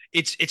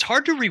 It's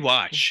hard to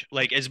rewatch.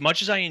 Like as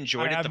much as I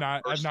enjoyed I it have the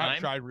not. I've first not time,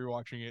 tried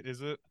rewatching it.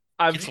 Is it?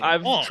 It's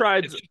I've long.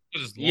 tried. It's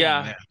long,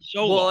 Yeah.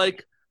 so Well, long.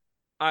 like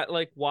I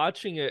like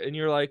watching it, and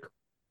you're like,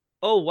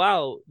 oh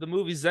wow, the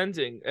movie's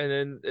ending, and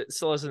then it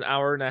still has an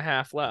hour and a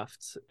half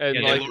left, and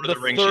Yeah, like Lord of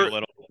the Rings you a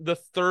little. the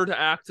third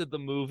act of the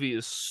movie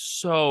is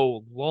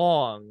so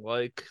long.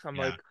 Like I'm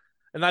Yeah. like,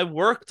 and I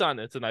worked on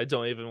it, and I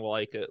don't even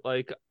like it.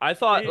 Like I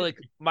thought, like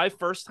my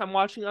first time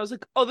watching, I was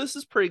like, oh, this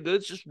is pretty good.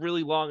 It's just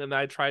really long, and then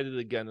I tried it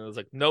again, and I was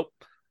like, nope,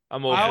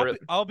 I'm over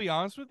it. I'll be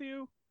honest with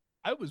you.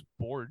 I was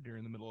bored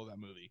during the middle of that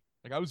movie.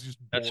 Like I was just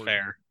bored. That's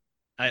fair.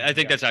 I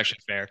think that's actually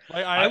fair.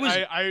 Like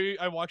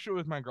I watched it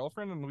with my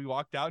girlfriend and we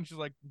walked out and she's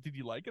like, "Did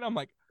you like it?" I'm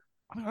like,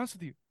 "I'll be honest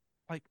with you.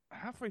 Like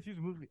halfway through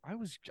the movie,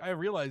 I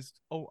realized,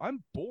 oh,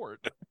 I'm bored.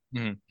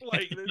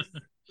 Like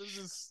this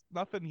is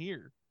nothing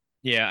here."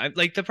 Yeah,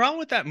 like the problem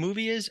with that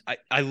movie is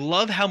I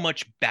love how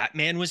much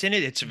Batman was in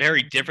it. It's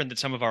very different than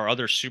some of our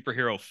other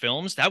superhero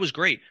films. That was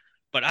great.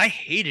 But I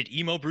hated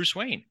emo Bruce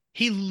Wayne.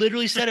 He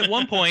literally said at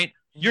one point,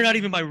 "You're not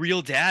even my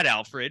real dad,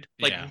 Alfred."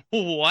 Like,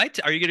 what?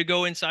 Are you going to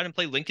go inside and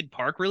play Linkin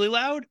Park really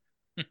loud?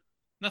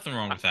 Nothing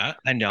wrong with that.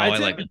 I know. I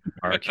like Linkin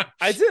Park.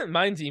 I didn't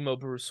mind emo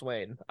Bruce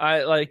Wayne.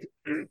 I like.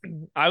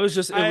 I was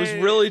just. It was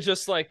really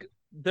just like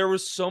there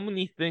was so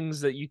many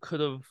things that you could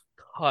have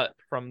cut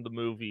from the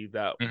movie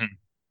that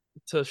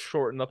to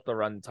shorten up the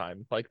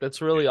runtime. Like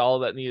that's really all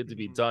that needed to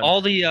be done.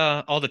 All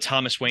the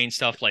Thomas Wayne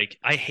stuff. Like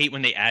I hate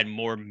when they add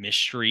more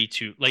mystery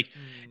to like.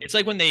 It's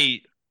like when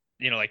they,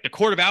 like the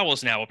Court of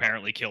Owls now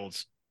apparently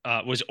killed.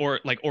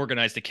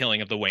 Organized the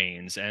killing of the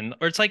Waynes,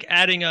 or it's like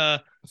adding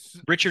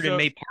Richard and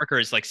May Parker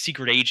as like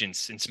secret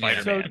agents in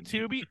Spider-Man.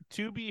 So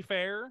to be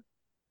fair,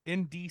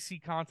 in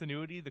DC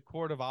continuity, the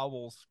Court of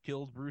Owls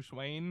killed Bruce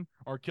Wayne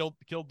or killed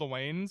the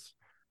Waynes,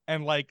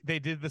 and like they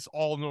did this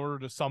all in order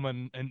to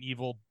summon an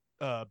evil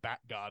Bat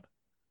God.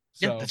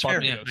 So, yeah, that's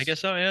fair. Yeah, I guess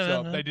so. Yeah.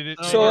 So they did it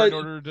in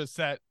order to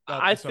set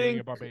up the summoning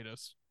of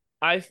Barbados.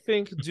 I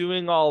think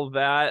doing all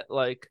that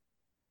like.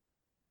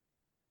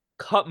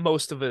 Cut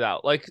most of it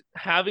out. Like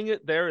having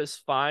it there is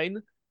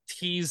fine.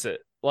 Tease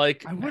it.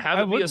 Like have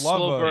it be a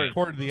slow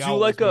burn. Do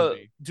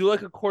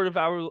like a Court of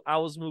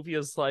Owls movie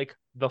as like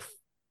the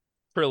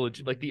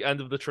trilogy, like the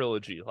end of the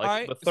trilogy,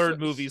 like the third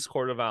movie's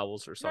Court of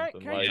Owls or something.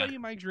 Can I tell you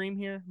my dream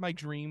here? My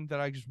dream that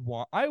I just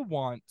want. I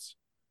want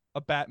a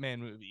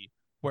Batman movie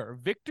where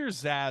Victor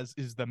Zsasz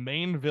is the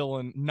main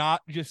villain,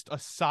 not just a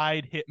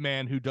side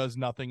hitman who does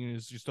nothing and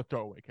is just a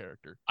throwaway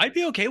character. I'd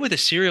be okay with a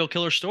serial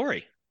killer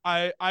story.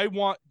 I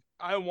want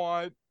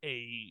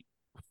a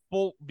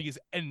full because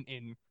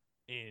in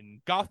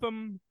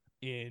Gotham,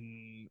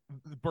 in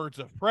Birds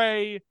of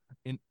Prey,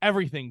 in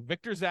everything,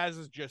 Victor Zsasz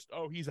is just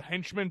he's a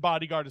henchman,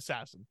 bodyguard,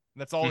 assassin.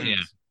 That's all he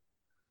is.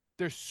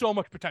 There's so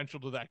much potential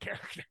to that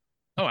character.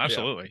 Oh,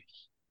 absolutely.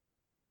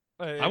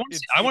 Yeah.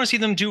 I want to see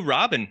them do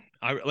Robin.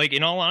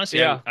 In all honesty,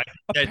 yeah.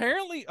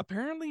 Apparently,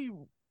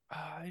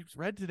 I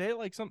read today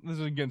something. This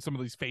is again some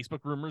of these Facebook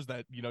rumors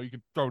that you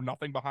can throw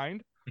nothing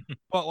behind,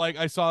 but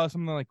I saw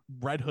something like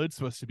Red Hood's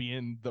supposed to be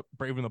in the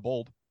Brave and the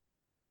Bold.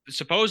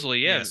 Supposedly,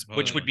 yes,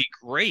 which would be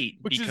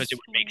great because it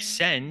would make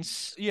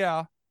sense.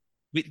 Yeah,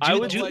 I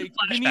would you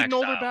need an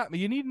older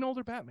Batman. You need an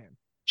older Batman.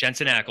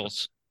 Jensen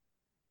Ackles.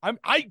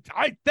 I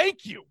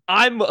thank you.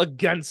 I'm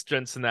against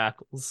Jensen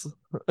Ackles.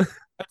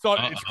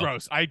 It's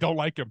gross. I don't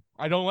like him.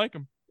 I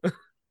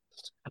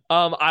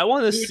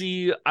want to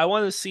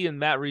see in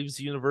Matt Reeves'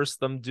 universe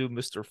them do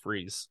Mr.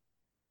 Freeze.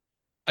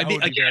 I'd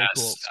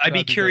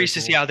be curious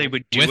to see how they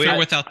would do it with or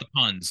without the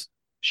puns.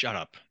 Shut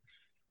up.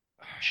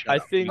 I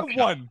think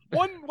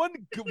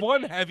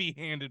one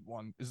heavy-handed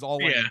one is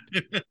all. Yeah.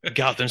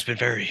 Gotham's been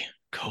very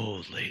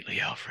cold lately,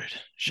 Alfred.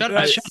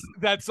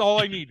 That's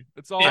all I need.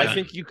 That's all. I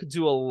think you could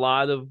do a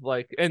lot of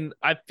and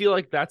I feel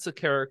like that's a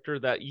character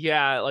that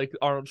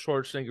Arnold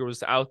Schwarzenegger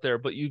was out there,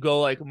 but you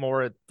go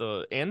more at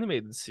the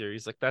animated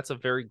series, that's a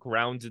very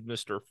grounded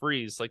Mr.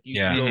 Freeze.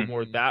 You can go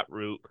more that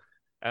route,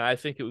 and I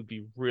think it would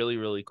be really,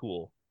 really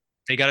cool.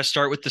 They got to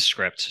start with the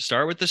script.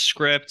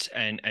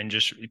 And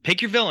just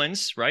pick your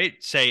villains, right?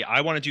 Say,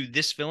 I want to do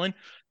this villain,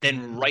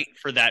 then write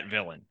for that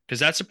villain. Because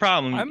that's a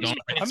problem.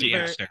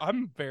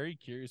 I'm very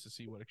curious to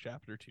see what a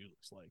chapter 2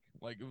 looks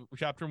like.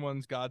 Chapter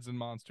 1's Gods and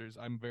Monsters.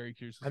 I'm very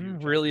curious to see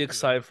I'm really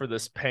excited for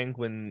this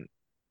Penguin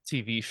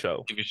TV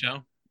show.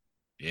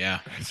 Yeah.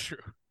 That's true.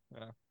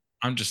 Yeah.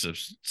 I'm just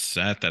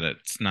upset that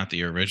it's not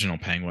the original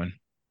Penguin.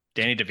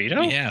 Danny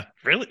DeVito? Yeah.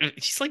 Really?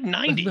 He's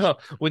 90. No,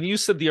 when you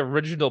said the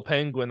original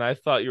Penguin, I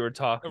thought you were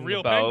talking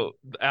about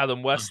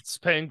Adam West's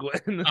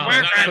Penguin.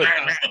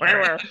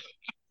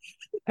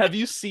 Have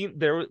you seen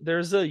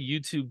there's a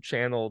YouTube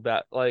channel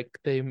that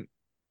they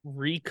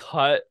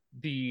recut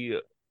the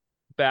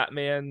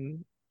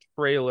Batman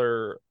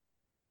trailer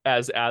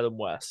as Adam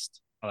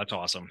West. Oh, that's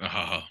awesome.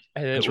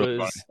 And it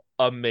was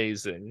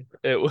amazing.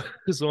 It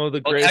was one of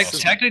the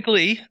greatest.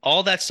 Technically,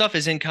 all that stuff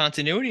is in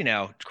continuity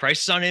now.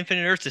 Crisis on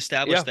Infinite Earths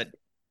established that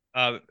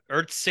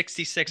Earth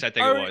 66, I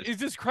think it was.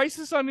 Does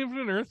Crisis on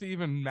Infinite Earth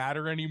even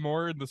matter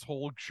anymore in this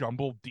whole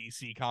jumbled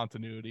DC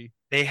continuity?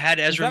 They had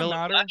Ezra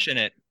Miller Flash in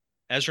it.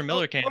 Ezra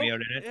Miller cameoed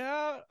in it.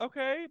 Yeah,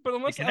 okay. But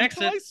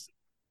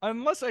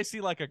unless I see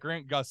a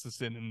Grant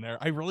Gustafson in there,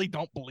 I really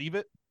don't believe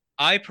it.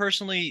 I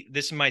personally,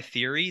 this is my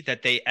theory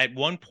that they at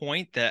one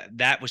point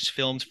that was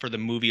filmed for the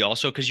movie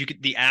also because you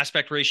could the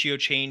aspect ratio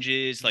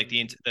changes, like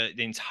the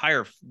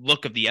entire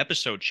look of the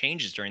episode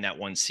changes during that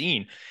one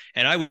scene,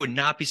 and I would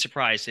not be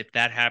surprised if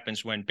that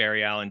happens when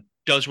Barry Allen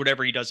does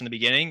whatever he does in the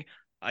beginning.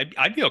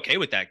 I'd be okay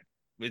with that,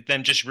 with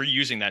them just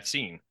reusing that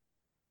scene.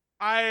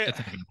 I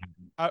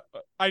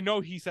I know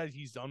he said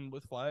he's done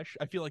with Flash.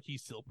 I feel like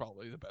he's still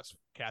probably the best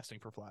casting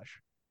for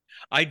Flash.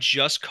 I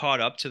just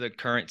caught up to the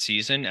current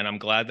season, and I'm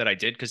glad that I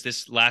did because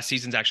this last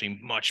season's actually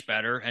much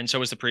better, and so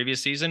was the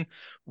previous season.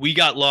 We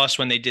got lost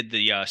when they did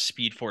the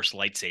Speed Force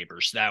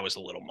lightsabers. That was a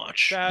little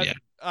much. Yeah.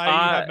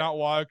 I have not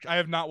watched. I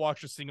have not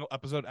watched a single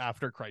episode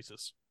after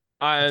Crisis.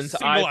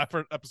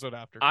 Episode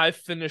after. I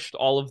finished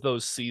all of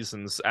those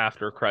seasons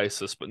after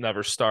Crisis, but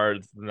never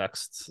started the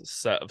next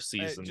set of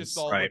seasons. It just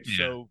all looked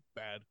so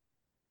bad.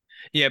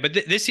 Yeah, but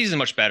this season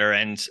much better,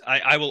 and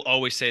I will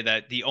always say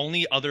that the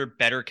only other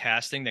better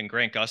casting than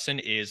Grant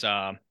Gustin is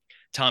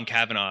Tom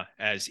Cavanaugh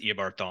as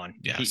Eobard Thawne.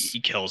 Yes. He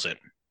kills it.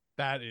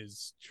 That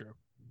is true.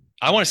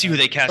 I want to see who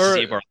they cast as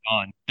Eobard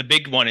Thawne. The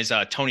big one is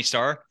Tony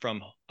Starr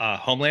from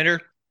Homelander.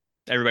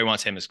 Everybody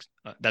wants him as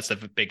that's the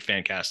big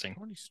fan casting.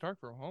 Tony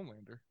Stark from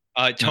Homelander.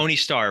 Tony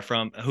Starr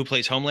from who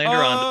plays Homelander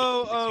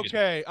on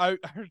okay. I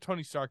heard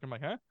Tony Stark. I'm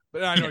like, huh?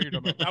 But I know you're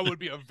talking about. That would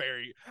be a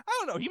very. I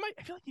don't know.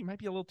 I feel like he might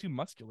be a little too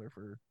muscular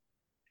for.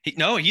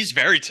 No, he's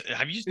very.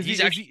 He's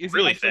actually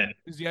really thin.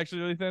 Is he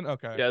actually really thin?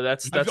 Okay. Yeah,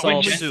 that's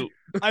all suit.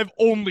 I've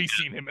only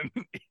seen him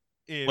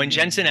in when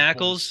Jensen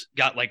Ackles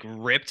got like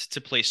ripped to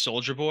play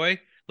Soldier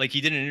Boy. Like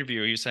he did an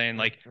interview, he was saying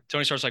like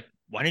Tony Stark's like,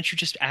 why didn't you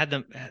just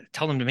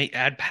tell them to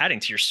add padding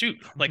to your suit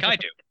like I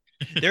do?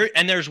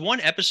 There's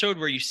one episode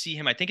where you see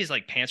him. I think his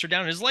like pants are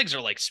down. His legs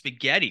are like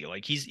spaghetti.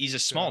 Like he's a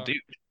small dude.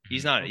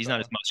 He's not as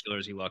muscular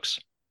as he looks.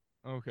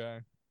 Okay.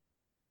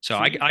 So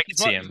I can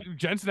see him.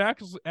 Jensen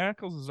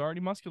Ackles is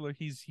already muscular.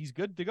 He's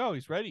good to go.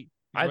 He's ready.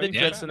 I think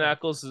Jensen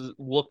Ackles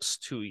looks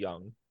too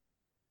young.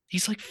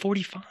 He's like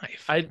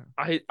 45.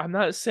 I'm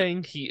not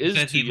saying he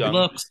is too young.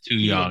 Looks too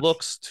young. He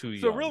looks too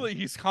young. So really,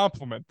 he's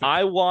complimented.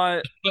 I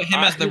want put him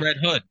as the Red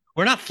Hood.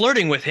 We're not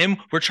flirting with him.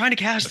 We're trying to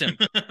cast him.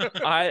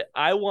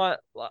 I want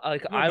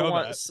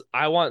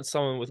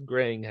someone with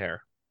graying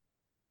hair,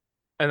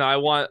 and I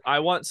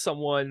want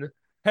someone.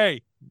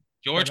 Hey,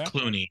 George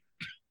Clooney.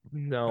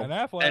 No, Ben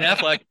Affleck.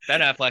 Ben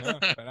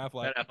Affleck. Ben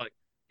Affleck.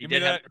 Give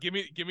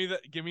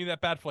me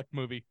that Batfleck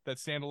movie. That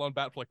standalone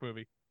Batfleck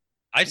movie.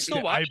 I'd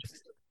still watch.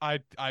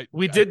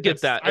 We did get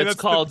that. It's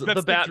called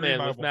The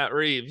Batman with Matt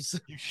Reeves.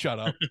 You shut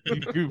up.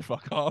 You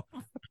fuck off.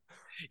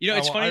 You know,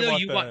 it's funny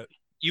though.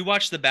 You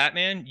watch The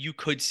Batman, you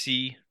could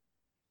see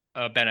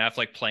Ben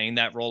Affleck playing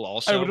that role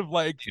also. I would have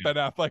liked Ben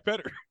Affleck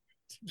better,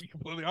 to be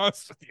completely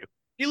honest with you.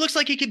 He looks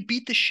like he could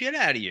beat the shit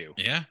out of you.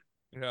 Yeah.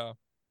 Yeah.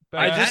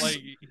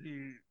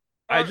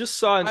 I just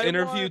saw an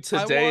interview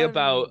today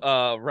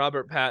about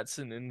Robert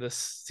Pattinson in this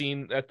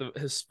scene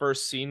his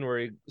first scene where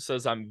he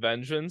says I'm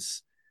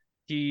vengeance.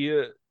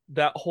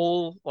 That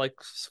whole fight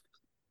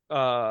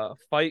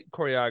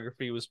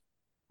choreography was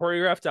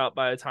choreographed out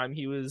by the time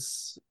he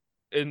was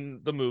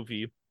in the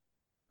movie,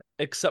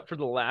 except for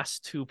the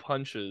last two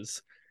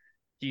punches.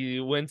 He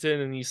went in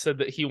and he said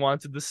that he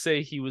wanted to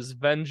say he was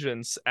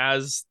vengeance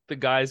as the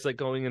guys like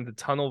going into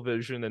tunnel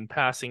vision and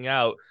passing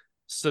out,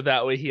 so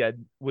that way he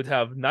would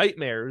have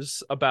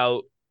nightmares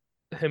about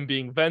him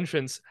being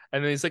vengeance.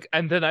 And then he's like,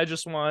 and then I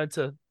just wanted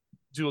to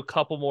do a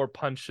couple more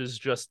punches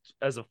just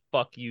as a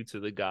fuck you to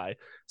the guy.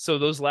 So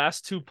those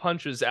last two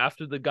punches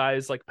after the guy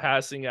is like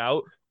passing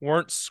out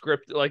weren't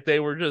scripted. Like they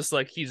were just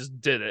like, he just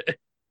did it.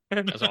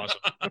 That's awesome.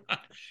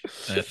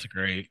 That's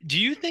great. Do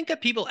you think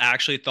that people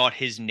actually thought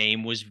his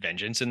name was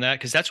Vengeance in that?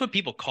 Because that's what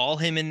people call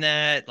him in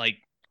that. Like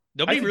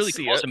nobody really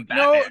calls him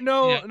Batman.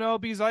 No,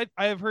 because I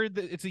have heard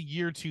that it's a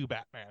year 2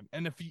 Batman,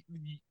 and if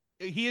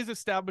he is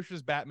established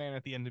as Batman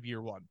at the end of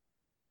year 1.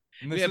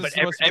 Yeah, but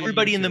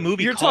everybody in the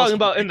movie. You're talking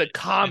about in the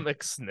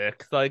comics,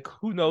 Nick. Like,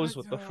 who knows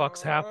what the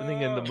fuck's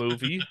happening in the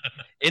movie?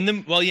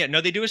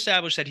 They do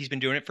establish that he's been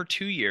doing it for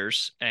 2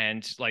 years,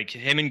 and like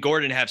him and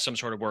Gordon have some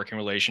sort of working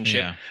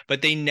relationship. Yeah.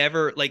 But they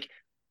never like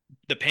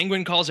the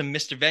Penguin calls him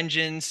Mr.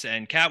 Vengeance,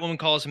 and Catwoman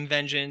calls him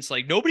Vengeance.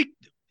 Like nobody.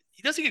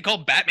 He doesn't get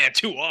called Batman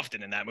too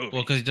often in that movie.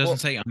 Well, because he doesn't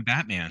say I'm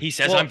Batman. He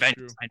says I'm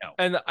Vengeance. I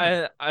know,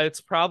 and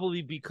it's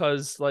probably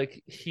because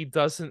like he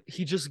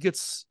just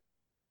gets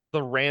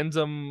the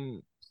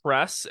random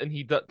press, and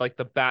he does like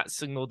the bat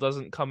signal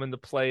doesn't come into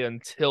play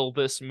until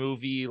this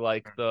movie.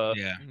 Like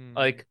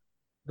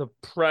the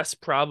press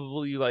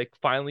probably like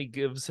finally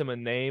gives him a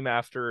name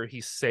after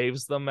he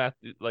saves them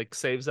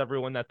saves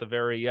everyone at the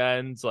very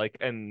end. Like,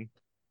 and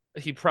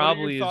he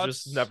probably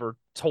just never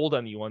told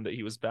anyone that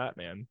he was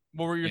Batman.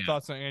 What were your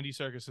thoughts on Andy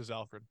Serkis as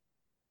Alfred?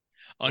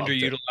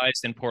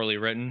 Underutilized and poorly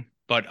written,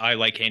 but I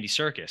like Andy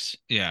Serkis.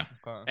 Yeah,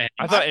 and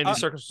I thought Andy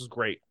Serkis was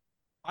great.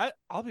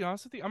 I'll be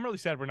honest with you. I'm really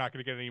sad we're not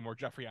going to get any more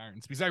Jeffrey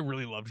Irons, because I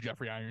really loved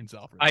Jeffrey Irons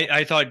Alfred.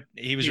 I thought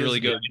he was really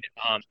good.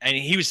 And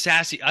he was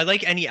sassy. I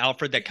like any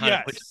Alfred that kind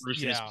of puts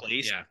Bruce in his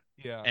place.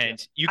 Yeah.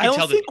 And you can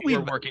tell that they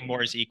were working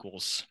more as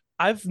equals.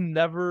 I've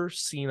never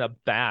seen a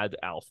bad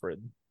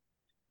Alfred.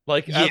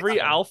 Like Yeah. every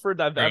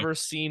Alfred I've True. ever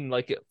seen,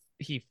 like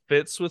he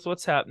fits with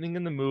what's happening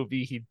in the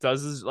movie. He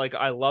does his like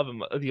I love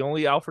him. The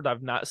only Alfred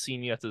I've not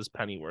seen yet is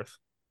Pennyworth.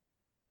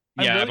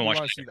 I Yeah, I really haven't do watched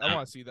want to see. it. I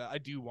want to see that. I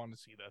do want to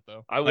see that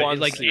though. I want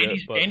to Like see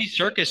it, but Andy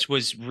Serkis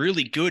was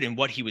really good in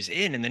what he was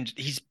in, and then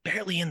he's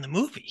barely in the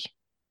movie.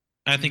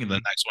 I think the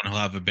next one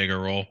he'll have a bigger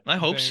role. I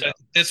hope Thank- so.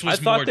 This I was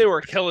thought more. they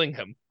were killing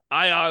him.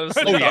 I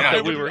honestly Oh, thought yeah.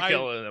 that we were I-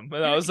 killing him,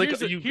 and I was like,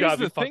 "You here's gotta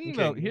the be fucking thing,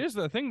 though. kidding me." Here's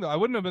the thing, though. I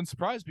wouldn't have been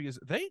surprised because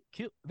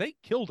they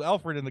killed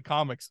Alfred in the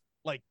comics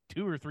like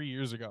 2 or 3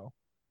 years ago,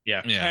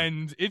 Yeah. Yeah.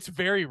 and it's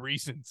very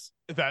recent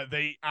that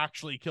they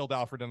actually killed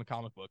Alfred in the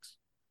comic books.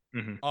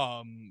 Mhm.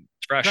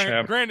 Fresh.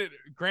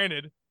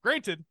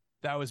 Granted,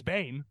 that was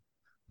Bane.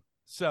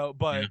 So,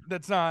 but Yeah.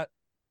 that's not.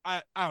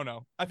 I don't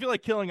know. I feel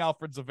like killing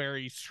Alfred's a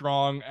very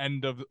strong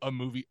end of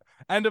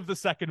the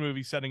second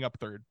movie, setting up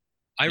third.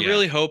 I Yeah.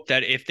 really hope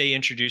that if they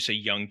introduce a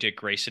young Dick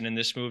Grayson in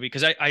this movie,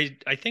 because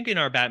I think in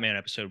our Batman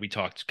episode we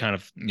talked kind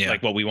of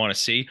like what we want to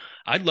see.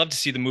 I'd love to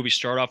see the movie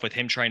start off with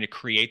him trying to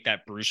create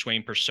that Bruce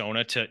Wayne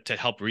persona to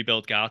help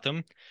rebuild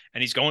Gotham,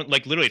 and he's going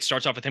like literally it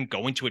starts off with him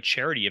going to a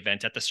charity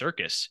event at the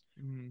circus,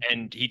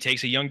 and he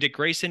takes a young Dick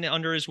Grayson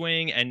under his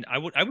wing, and I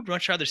would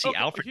much rather see Okay,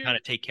 Alfred kind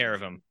of take care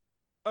of him.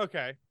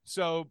 Okay,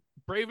 so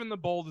Brave and the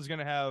Bold is going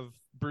to have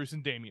Bruce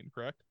and Damian,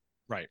 correct?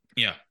 Right.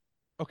 Yeah.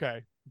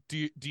 Okay.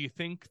 Do you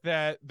think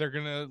that they're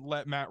going to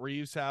let Matt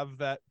Reeves have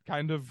that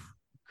kind of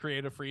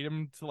creative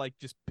freedom to like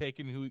just pick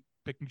and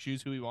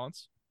choose who he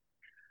wants?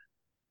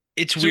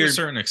 It's To weird. a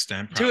certain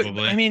extent, To-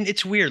 probably. I mean,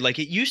 it's weird. Like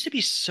it used to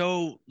be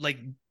so like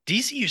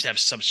DC used to have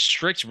some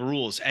strict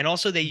rules, and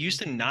also they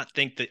used to not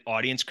think the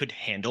audience could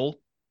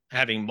handle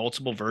having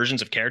multiple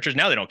versions of characters.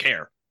 Now they don't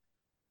care.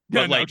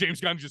 Yeah, But no, like,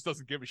 James Gunn just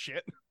doesn't give a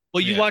shit.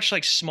 well, you Yeah. watch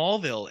like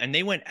Smallville, and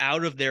they went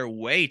out of their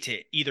way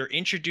to either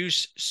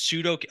introduce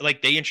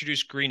like they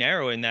introduced Green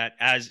Arrow in that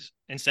as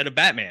instead of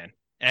Batman,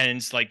 and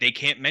it's like they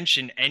can't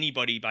mention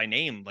anybody by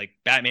name, like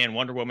Batman,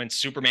 Wonder Woman,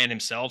 Superman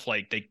himself.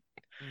 Like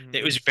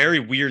it was very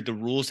weird the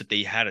rules that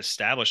they had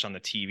established on the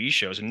TV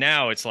shows, and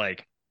now it's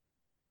like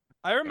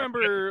I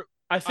remember.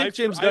 I think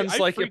James Gunn's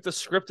like, if the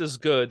script is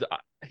good,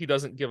 he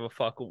doesn't give a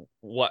fuck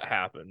what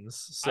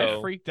happens. So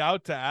I freaked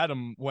out to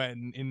Adam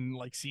when in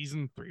like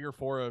season 3 or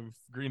 4 of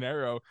Green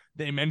Arrow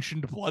they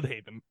mentioned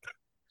Bloodhaven.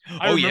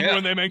 I remember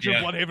when they mentioned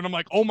Bloodhaven, I'm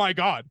like, oh my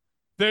god,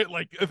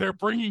 they're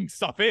bringing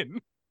stuff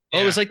in. Oh,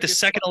 it was like the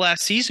second to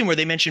last season where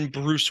they mentioned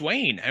Bruce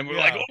Wayne, and we're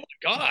like, oh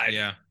my god,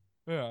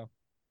 Yeah,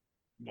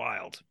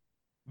 wild.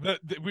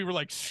 We were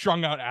like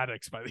strung out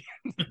addicts by the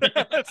end.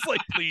 It's like,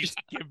 please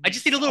give me I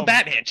just need a little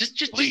Batman. Just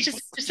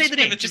say the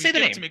name. Just say the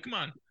name. To me. Come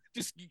on.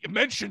 Just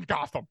mention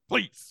Gotham,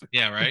 please.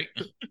 Yeah. Right.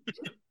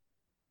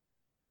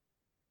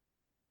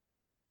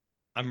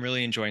 I'm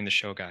really enjoying the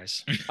show,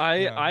 guys. I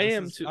Yeah,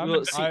 am this is- too. I'm-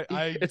 Well, see,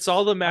 I- it's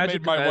all the magic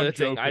of my one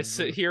editing. joke I of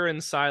sit the- here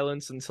in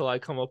silence until I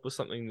come up with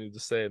something new to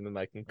say, and then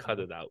I can cut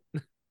it out.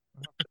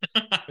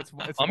 It's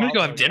I'm gonna go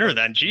wild have dinner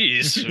then.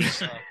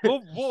 Jeez.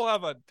 We'll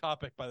have a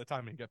topic by the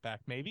time we get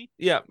back, maybe.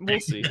 Yeah, we'll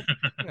see.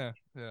 Yeah.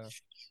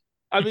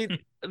 I mean,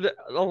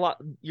 a lot.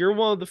 You're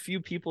one of the few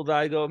people that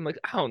I go. I'm like,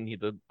 I don't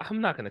need to.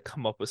 I'm not going to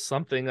come up with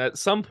something. At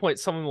some point,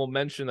 someone will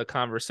mention a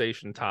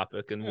conversation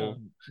topic, and we'll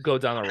go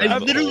down a rabbit I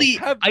literally,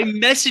 hole. I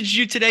messaged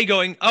you today,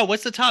 going, "Oh,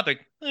 what's the topic?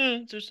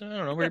 Just I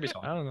don't know. We're gonna be I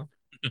talking don't know.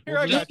 Here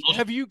I got.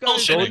 Have you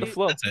guys Go read with the any,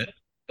 flow. That's it.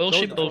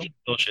 bullshit, Don't-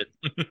 bullshit."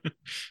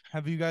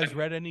 have you guys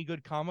read any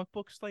good comic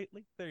books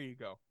lately? There you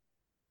go.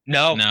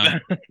 No, No.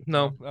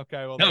 No,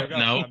 Okay, well No, there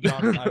you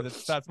go. no.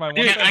 That's my one.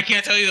 Dude, thing. I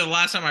can't tell you the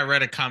last time I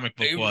read a comic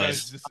book You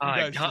was.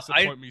 guys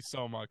disappoint me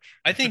so much.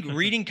 I think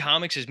reading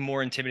comics is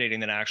more intimidating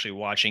than actually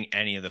watching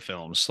any of the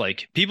films.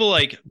 Like people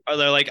like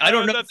they're like, I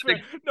don't know. That's fair.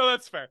 No,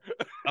 that's fair.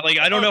 Like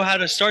I don't know how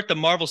to start the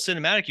Marvel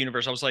Cinematic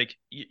Universe. I was like,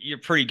 you're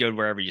pretty good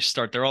wherever you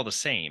start. They're all the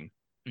same.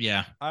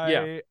 Yeah.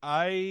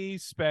 I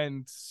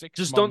spent 6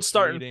 just months don't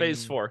start reading, in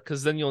Phase 4,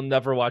 because then you'll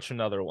never watch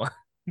another one.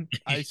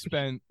 I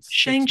spent 6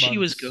 Shang-Chi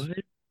was months-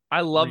 good.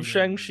 I love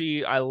Reading.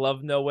 Shang-Chi. I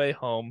love No Way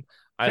Home.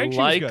 Shang-Chi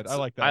was good. I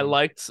like that I one.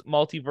 liked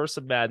Multiverse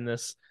of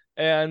Madness,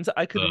 and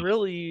I could Ugh.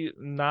 really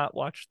not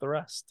watch the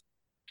rest.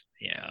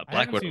 Yeah, I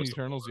Black haven't Widow. seen Was the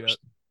Eternals yet. worst.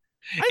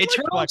 I liked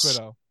Black Eternals.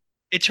 Widow.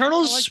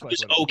 Eternals I like Black was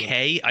Widow.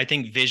 okay. I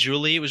think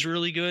visually it was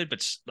really good,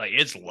 but like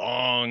it's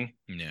long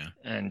Yeah.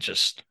 and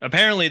just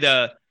apparently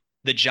the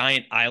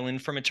giant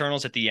island from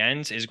Eternals at the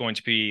end is going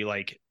to be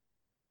like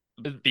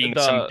being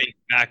some big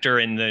factor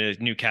in the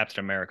new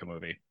Captain America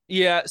movie.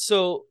 Yeah,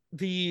 so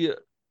the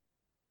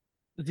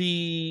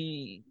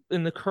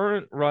in the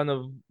current run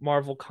of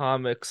Marvel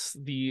Comics,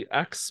 the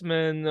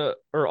X-Men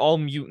are all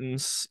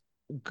mutants.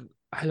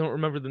 I don't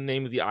remember the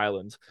name of the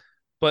island,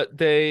 but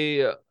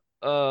they've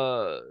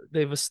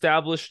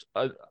established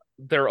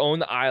their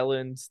own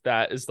island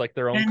that is like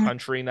their own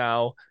country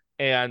now,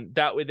 and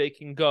that way they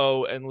can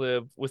go and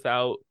live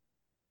without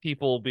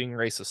people being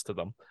racist to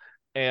them,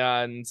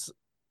 and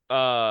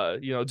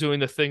doing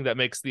the thing that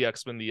makes the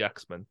X-Men the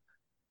X-Men.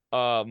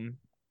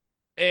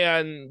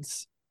 And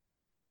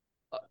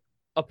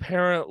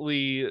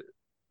apparently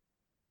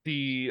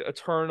the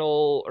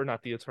Eternal, or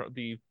not the Eternal,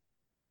 the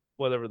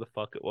whatever the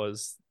fuck it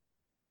was,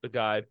 the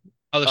guy,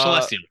 Oh, the uh,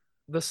 Celestial.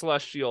 the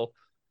Celestial.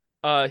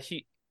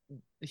 He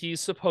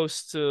he's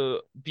supposed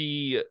to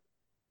be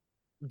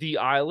the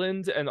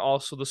island and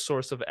also the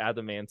source of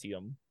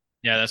adamantium.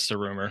 Yeah, that's the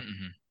rumor.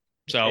 Mhm.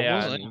 So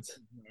And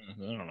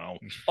I don't know.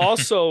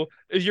 also,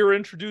 you're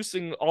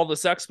introducing all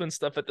this X-Men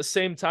stuff at the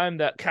same time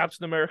that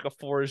Captain America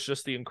 4 is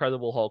just the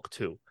Incredible Hulk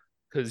 2.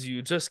 Because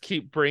you just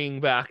keep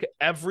bringing back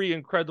every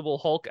Incredible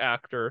Hulk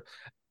actor.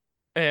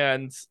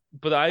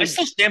 But I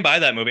still stand by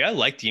that movie. I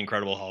like the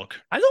Incredible Hulk.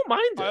 I don't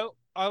mind it.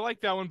 I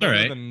like that one better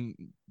right. than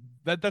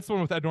that's the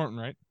one with Ed Norton,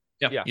 right?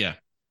 Yeah.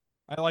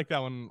 I like that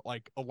one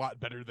like a lot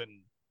better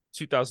than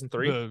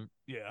 2003.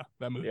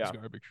 That movie's Yeah.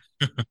 garbage.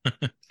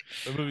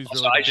 The movie's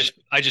Also, really bad.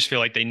 I just feel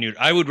like they knew.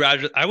 I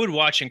would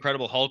watch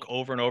Incredible Hulk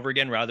over and over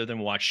again rather than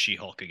watch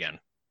She-Hulk again.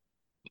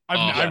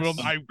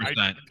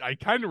 I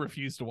kind of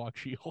refuse to watch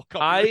She-Hulk.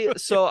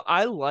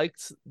 I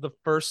liked the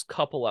first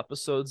couple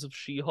episodes of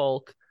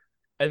She-Hulk,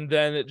 and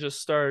then it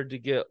just started to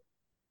get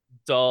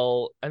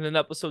dull. And then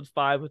episode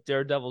 5 with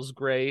Daredevil's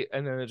great,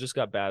 and then it just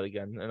got bad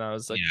again. And I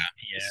was like,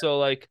 Yeah. so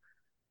like,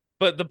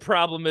 but the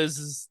problem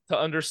is to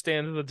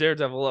understand the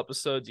Daredevil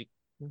episode, you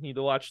need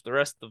to watch the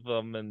rest of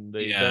them, and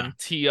they then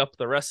tee up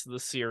the rest of the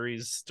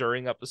series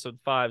during episode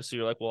 5. So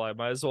you're like, well, I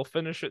might as well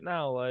finish it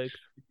now. Like,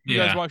 you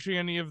guys watching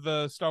any of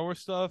the Star Wars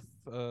stuff?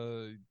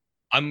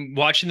 I'm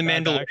watching The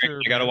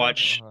Mandalorian. I gotta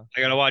watch.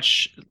 I gotta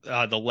watch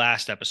the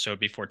last episode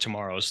before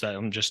tomorrow's. That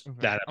I'm just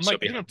that. I'm like,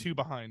 I'm 2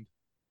 behind.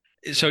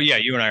 So yeah,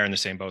 you and I are in the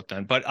same boat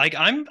then. But like,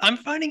 I'm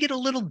finding it a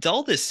little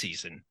dull this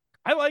season.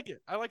 I like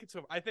it. I like it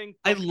so. I think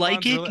I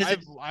like it because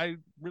I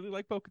really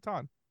like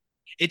Bo-Katan.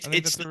 It's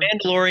the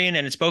Mandalorian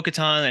and it's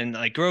Bo-Katan and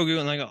like Grogu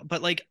and like,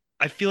 but like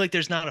I feel like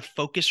there's not a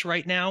focus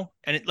right now.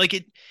 And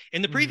it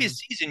in the previous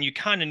season, you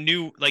kind of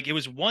knew like it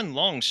was one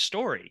long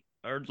story,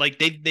 or like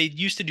they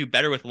used to do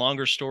better with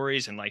longer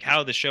stories and like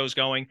how the show's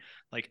going.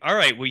 Like, all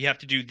right, we have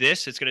to do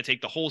this. It's going to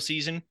take the whole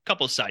season,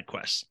 couple of side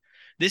quests.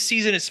 This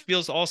season, it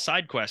feels all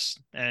side quests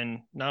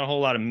and not a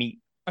whole lot of meat.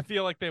 I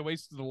feel like they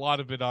wasted a lot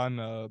of it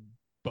on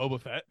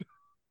Boba Fett.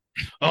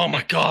 Oh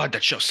my God,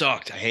 that show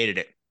sucked. I hated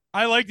it.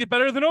 I liked it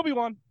better than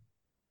Obi-Wan.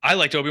 I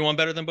liked Obi-Wan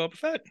better than Boba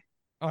Fett.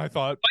 I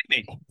thought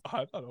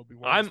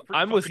Obi-Wan.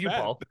 I'm with you,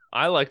 bad. Paul.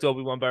 I liked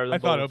Obi-Wan better than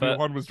Boba Fett. I thought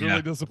Obi-Wan was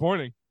really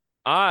disappointing.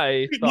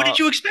 What did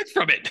you expect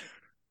from it?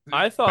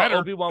 I thought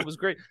Obi-Wan was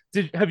great.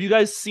 Have you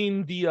guys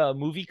seen the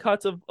movie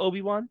cut of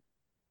Obi-Wan?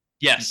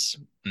 Yes.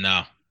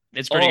 No.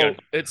 It's pretty good.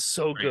 It's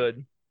so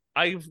good.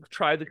 I've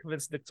tried to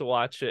convince Nick to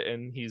watch it,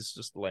 and he's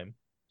just lame.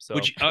 So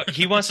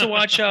he wants to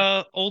watch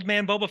old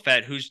man Boba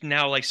Fett, who's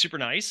now like super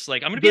nice.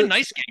 Like, I'm gonna be a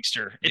nice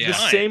gangster.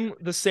 It's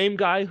the same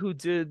guy who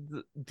did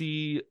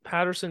the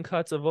Patterson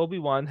cuts of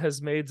Obi-Wan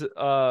has made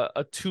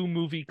a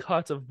 2-movie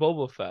cut of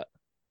Boba Fett.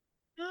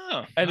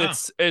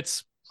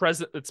 It's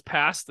present, it's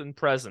past and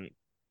present.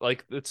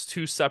 Like, it's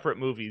 2 separate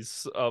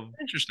movies of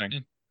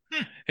interesting.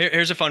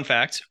 Here's a fun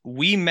fact.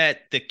 We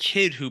met the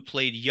kid who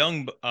played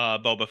young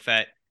Boba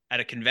Fett at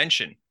a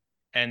convention,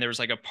 and there was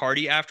like a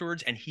party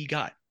afterwards, and he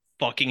got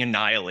fucking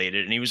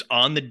annihilated, and he was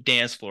on the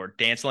dance floor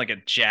dancing like a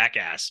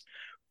jackass.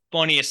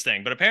 Funniest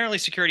thing. But apparently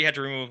security had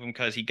to remove him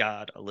because he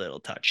got a little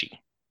touchy.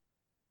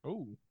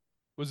 Oh,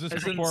 was this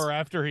before or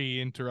after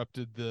he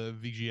interrupted the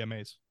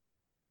VGMAs?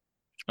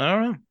 I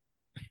don't know.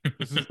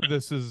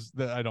 This is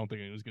I don't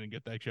think he was going to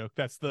get that joke.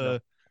 That's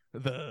the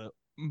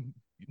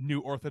new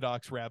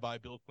Orthodox rabbi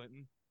Bill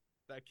Clinton,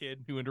 that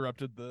kid who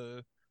interrupted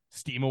the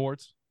Steam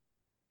Awards.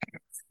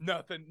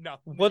 Nothing.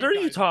 What are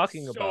you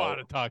talking about? So out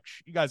of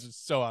touch. You guys are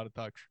so out of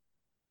touch.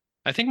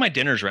 I think my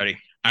dinner's ready.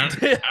 I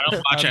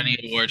don't watch any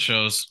award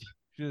shows.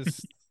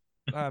 Just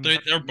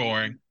they're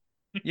boring.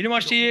 You didn't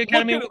watch the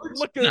Academy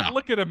Awards?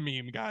 Look at a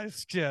meme,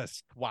 guys.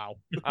 Just wow.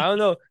 I don't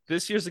know.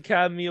 This year's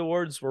Academy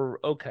Awards were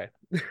okay.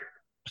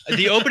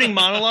 The opening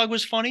monologue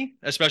was funny,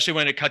 especially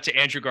when it cut to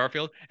Andrew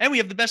Garfield. And we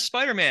have the best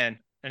Spider-Man.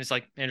 And it's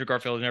like Andrew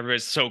Garfield, and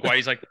everybody's so quiet.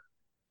 He's like,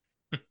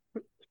 you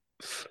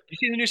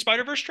see the new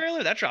Spider-Verse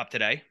trailer? That dropped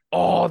today.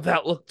 Oh,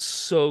 that looked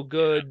so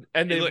good.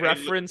 And they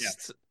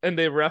referenced the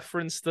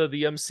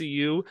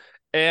MCU,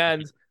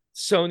 and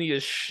Sony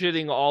is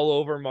shitting all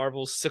over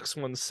Marvel's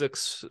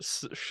 616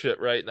 shit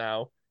right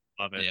now.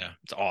 Love it. Yeah.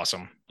 It's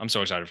awesome. I'm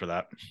so excited for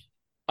that.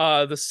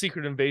 The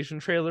Secret Invasion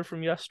trailer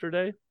from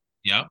yesterday.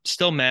 Yeah.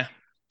 Still meh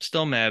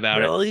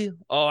about it. Really?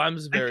 Oh, I'm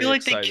very I feel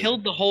like excited. They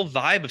killed the whole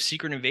vibe of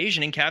Secret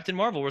Invasion in Captain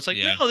Marvel, where it's like,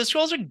 no, the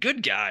Skrulls are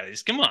good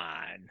guys. Come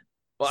on.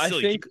 Well,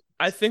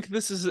 I think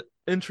this is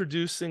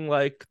introducing,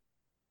 like,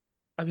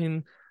 I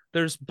mean,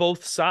 there's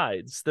both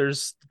sides.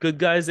 There's good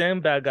guys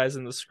and bad guys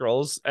in the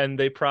Skrulls, and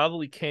they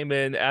probably came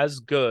in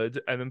as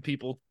good, and then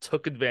people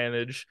took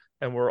advantage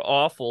and were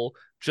awful,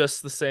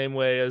 just the same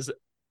way as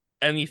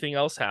anything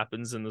else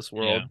happens in this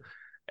world,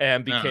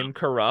 and became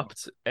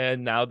corrupt,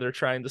 and now they're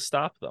trying to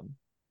stop them.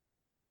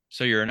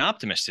 So you're an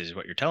optimist, is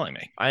what you're telling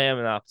me. I am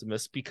an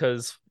optimist,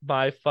 because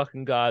my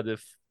fucking God,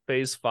 if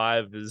Phase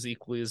 5 is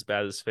equally as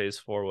bad as Phase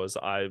 4 was,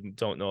 I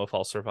don't know if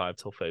I'll survive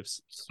till Phase.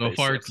 So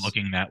far, 6. it's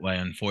looking that way,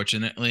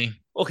 unfortunately.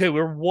 Okay,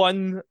 we're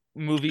one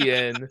movie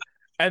in,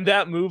 and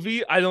that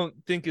movie I don't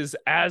think is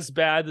as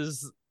bad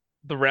as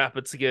the rap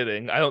it's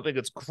getting. I don't think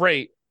it's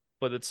great,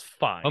 but it's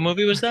fine. What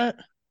movie was that?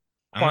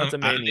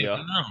 Quantumania.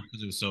 No,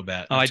 because it was so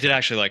bad. Oh, I did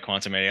actually like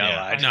Quantumania.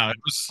 Yeah. I lied. No, it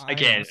was. I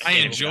can't. I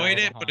so enjoyed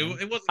far it, but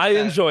behind. it wasn't. I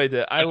that- enjoyed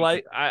it.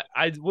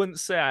 I wouldn't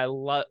say I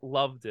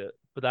loved it,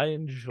 but I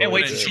enjoyed Can't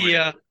wait it. to see.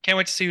 Can't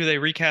wait to see who they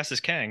recast as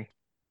Kang.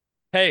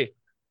 Hey,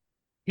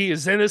 he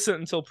is innocent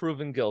until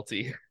proven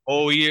guilty.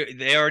 Oh,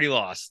 they already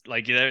lost.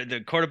 Like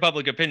the court of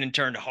public opinion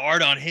turned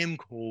hard on him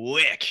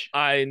quick.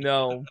 I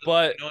know,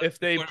 but You know what? if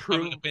they Court of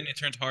public prove, opinion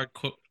turns hard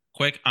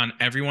quick on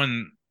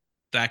everyone,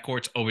 that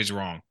court's always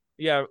wrong.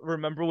 yeah,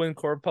 remember when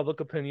court of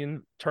public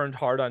opinion turned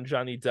hard on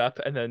Johnny Depp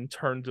and then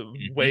turned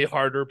way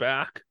harder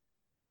back?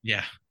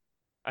 Yeah.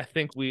 I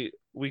think we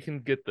can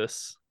get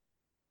this.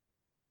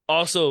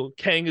 Also,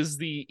 Kang is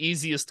the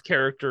easiest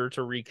character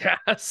to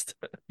recast.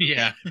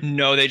 Yeah.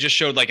 No, they just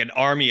showed like an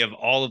army of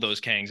all of those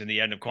Kangs in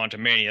the end of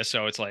Quantumania.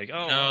 So it's like,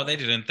 oh, No, they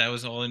didn't. That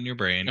was all in your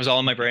brain. It was all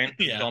in my brain.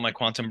 Yeah. It was all my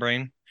quantum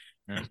brain.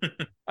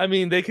 I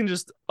mean, they can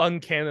just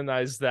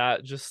uncanonize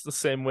that just the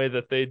same way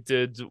that they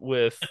did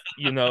with,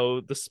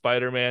 the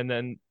Spider-Man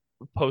and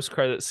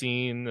post-credit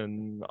scene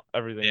and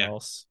everything Yeah.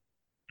 else.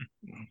 Oh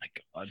my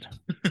god.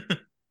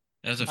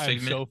 That was a I'm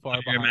figment so far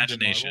of your behind in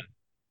imagination. Marvel.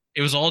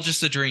 It was all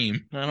just a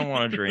dream. I don't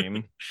want to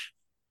dream.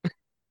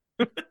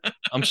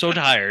 I'm so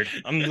tired.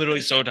 I'm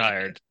literally so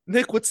tired.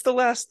 Nick, what's the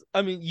last?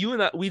 I mean, you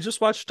and I, we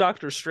just watched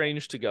Doctor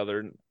Strange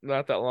together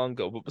not that long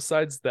ago. But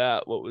besides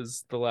that, what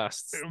was the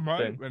last It might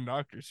thing? have been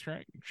Doctor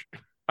Strange.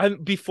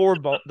 I'm before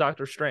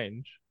Doctor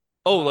Strange.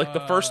 Oh, like the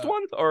first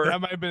one, or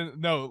That might have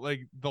been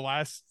like the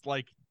last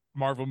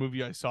Marvel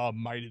movie I saw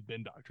might have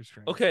been Doctor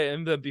Strange. okay,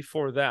 and then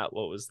before that,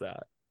 what was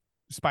that?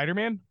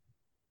 Spider-Man?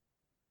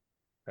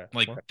 Okay.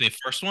 Like well, the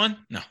first one?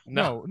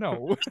 No.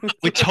 No.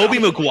 With Tobey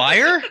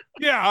Maguire?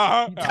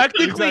 Yeah.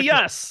 technically exactly.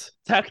 yes.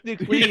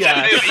 Technically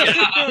yes.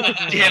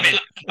 Damn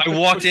it. I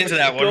walked into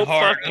that one Go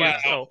hard. fuck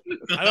Wow.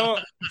 yourself.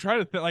 I'm trying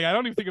to think. I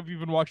don't even think I've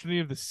even watched any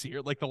of the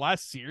series. Like the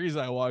last series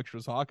I watched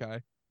was Hawkeye.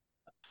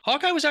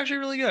 Hawkeye was actually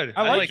really good.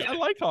 I liked it.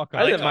 Hawkeye.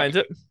 I didn't mind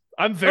it.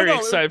 I'm very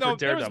excited for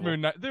There was Daredevil.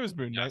 Moon Knight. There was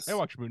Moon Knight. Yes. I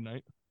watched Moon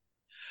Knight.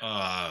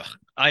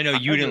 I know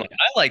you didn't like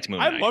I liked Moon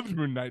Knight. I loved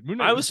Moon Knight. Moon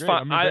Knight I was great.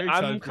 fine. I'm very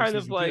excited I'm for kind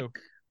of season like 2.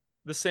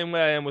 the same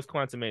way I am with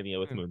Quantumania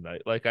with Moon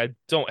Knight. Like I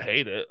don't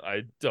hate it.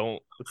 I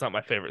don't. It's not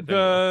my favorite thing.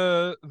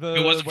 The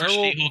It wasn't for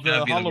werewolf, She-Hulk, the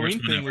that'd be the Halloween worst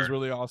one thing was ever.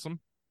 really awesome.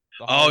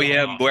 The Oh Halloween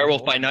yeah, thing was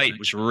Werewolf cool. by Night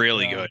was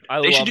really Yeah. good.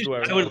 I They should loved do-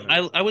 Werewolf by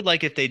Night. I would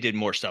like if they did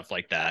more stuff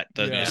like that.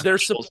 Yeah. They're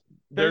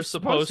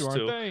supposed to.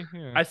 aren't they?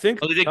 Yeah. I think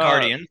Oh, they did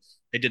Guardians.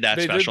 They did that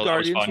they special. did That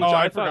was Guardians, fun. which Oh, I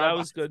I thought forgot that about-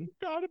 was good.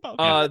 forgot about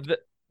that.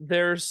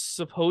 They're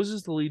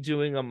supposedly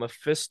doing a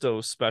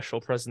Mephisto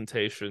special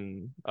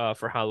presentation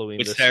for Halloween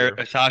With this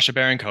year. Sasha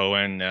Baron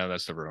Cohen. No,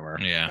 that's the rumor.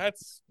 Yeah.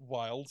 That's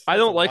wild. I That's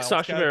don't a like wild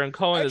Sacha guy. Baron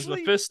Cohen as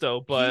Actually,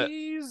 Mephisto, but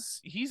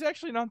he's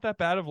actually not that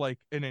bad of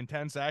an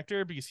intense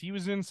actor because he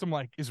was in some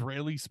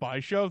Israeli spy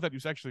show that he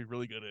was actually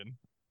really good in.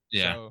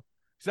 Yeah. So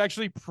he's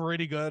actually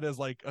pretty good as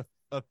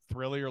a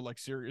thriller or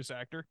serious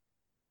actor.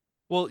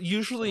 well,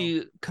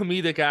 usually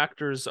comedic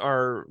actors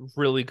are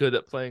really good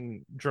at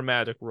playing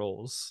dramatic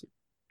roles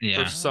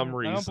Yeah. for some I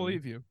reason. don't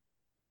believe you.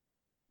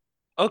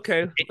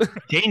 Okay,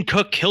 Dane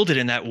Cook killed it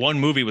in that one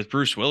movie with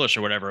Bruce Willis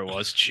or whatever it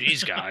was.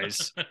 Jeez,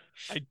 guys.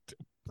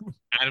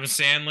 Adam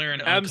Sandler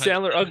and Adam Uncut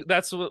Sandler.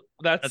 That's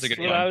That's a good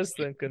what one. I was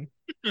thinking.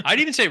 I'd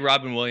even say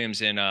Robin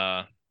Williams in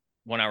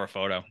 1 Hour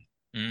Photo.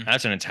 Mm.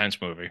 That's an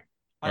intense movie.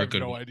 I Or a have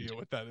good no one. idea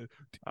what that is.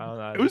 I don't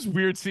know. It was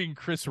weird seeing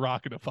Chris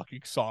Rock in a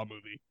fucking Saw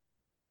movie.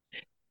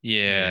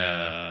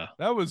 Yeah.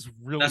 That was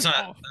really That's not-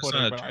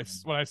 off-putting that's not when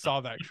a when I saw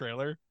that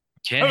trailer.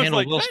 Can't I was handle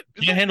like, Will. that-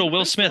 is Can't that handle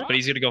Will Chris Smith, Rock? but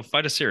he's gonna go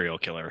fight a serial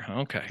killer.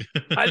 Okay.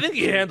 I think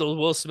he handled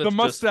Will Smith. The just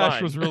mustache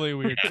fine. was really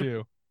weird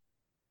too.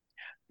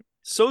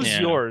 So's Yeah.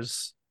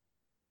 yours.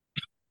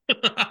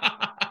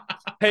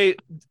 Hey,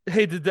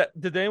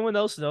 did anyone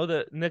else know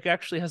that Nick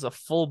actually has a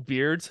full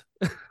beard?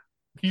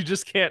 You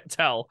just can't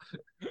tell.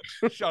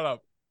 Shut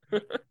up.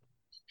 Shut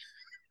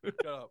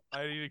up.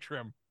 I need a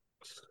trim.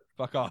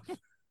 Fuck off.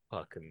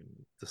 Fucking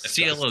I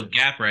disgusting. see a little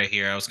gap right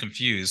here. I was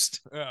confused.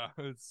 Yeah,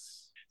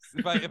 it's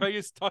if I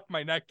just tuck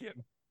my neck in.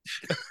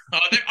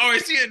 I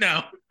see it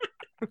now.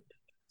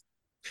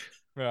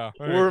 Yeah.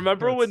 Well,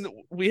 remember when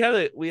we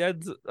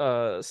had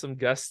some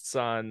guests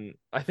on?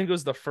 I think it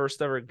was the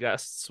first ever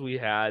guests we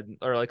had,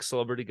 or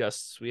celebrity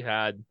guests we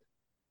had.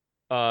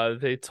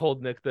 They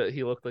told Nick that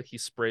he looked like he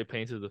spray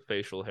painted the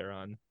facial hair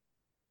on.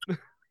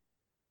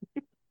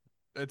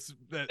 That's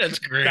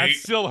great. That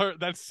still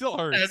hurt. That still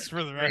hurts That's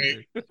for the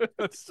great. record.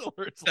 That still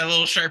hurts. That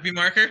little Sharpie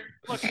marker.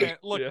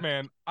 Look, Yeah.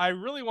 man. I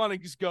really want to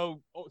just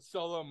go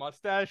solo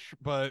mustache,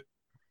 but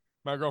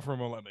my girlfriend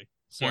won't let me.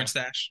 So Porn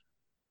stash.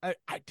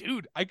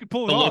 dude, I could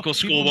pull it The off. local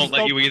school People won't just let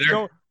don't- you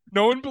either?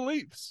 No one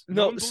believes. No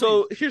No, one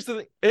so believes. here's the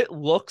thing. It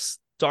looks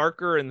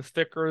darker and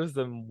thicker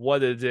than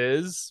what it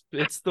is.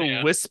 It's the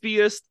Yeah.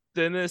 wispiest,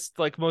 thinnest,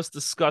 like most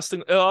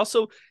disgusting.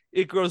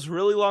 It grows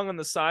really long on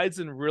the sides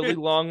and really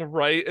long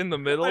right in the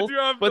middle. I do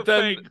have but the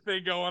then fake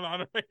thing going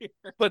on right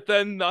here. but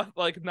then not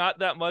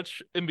that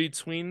much in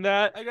between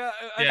that. I gotta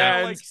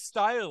And- like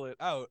style it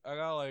out. I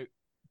gotta like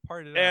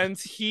part it out. And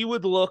he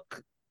would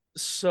look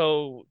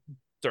so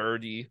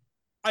dirty.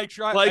 I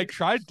tried like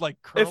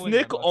If curling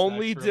Nick my mustache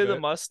only for a did a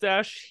bit.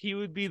 mustache, he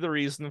would be the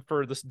reason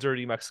for this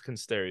dirty Mexican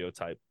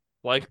stereotype.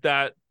 Like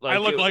that. Like I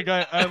look it- like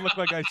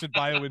I should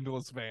buy a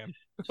windowless van.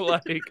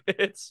 like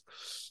it's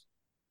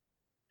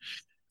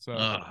So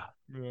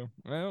yeah.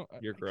 Well,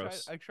 You're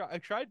gross. I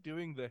tried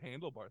doing the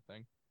handlebar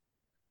thing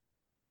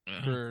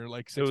Uh, for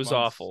like 6 it was months.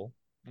 awful.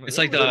 It's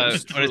like It the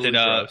was what is it? truly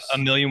gross. A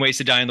Million Ways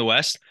to Die in the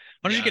West.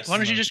 Why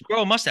don't you just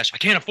grow a mustache? I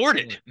can't afford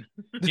it.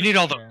 You need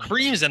all the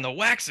creams and the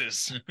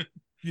waxes.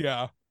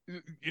 Yeah,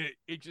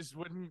 it just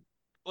wouldn't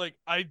like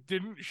I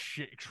didn't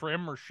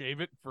trim or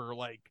shave it for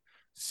like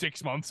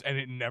 6 months and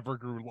it never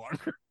grew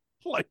longer.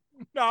 Like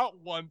not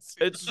once.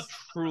 It's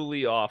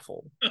truly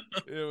awful.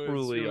 It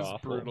was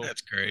awful. brutal.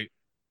 That's great.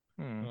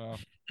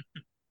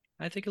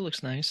 I think it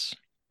looks nice.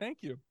 Thank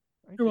you.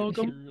 Thank You're you.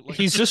 welcome. You're, like,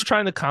 He's just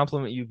trying to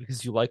compliment you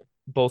because you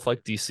both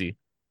like DC.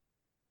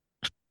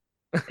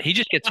 He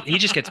just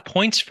gets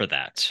points for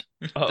that.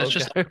 Oh, That's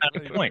just okay.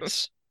 automatic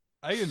points.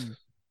 I can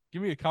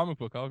give me a comic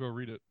book. I'll go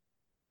read it.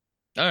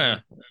 Oh yeah.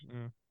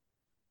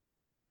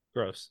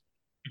 Gross.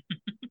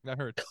 That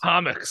hurts.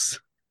 Comics.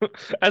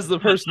 As the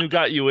person who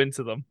got you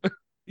into them.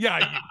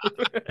 Yeah,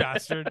 you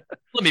bastard.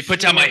 Let me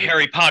put down my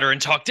Harry Potter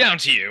and talk down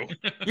to you.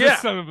 Yeah.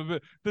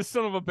 This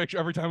son of a bitch.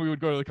 Every time we would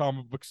go to the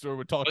comic book store,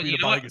 would talk But me you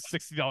into know buying what? a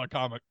 $60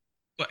 comic.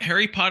 But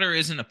Harry Potter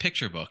isn't a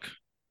picture book.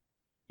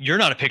 You're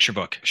not a picture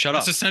book. Shut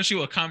That's up. essentially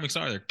what comics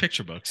are. They're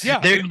picture books. Yeah,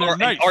 They and are they're in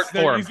nice. art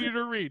They're form. easier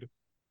to read.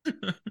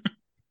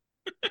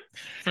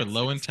 For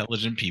low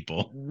intelligent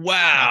people.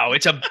 Wow,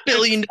 it's $1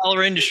 billion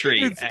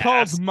industry. It's ass.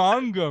 called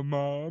manga,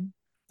 Mom.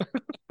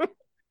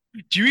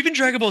 Do you even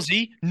Dragon Ball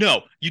Z?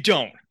 No, you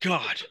don't.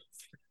 God.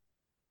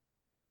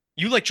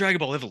 You like Dragon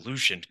Ball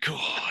Evolution.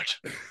 God.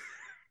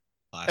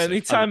 Classic.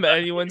 Anytime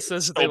anyone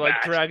says that So they like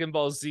bad. Dragon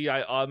Ball Z,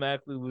 I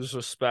automatically lose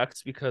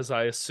respect because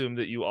I assume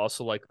that you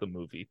also like the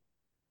movie.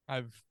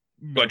 I've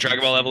What, Dragon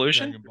Ball seen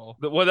Evolution? Dragon Ball.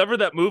 Whatever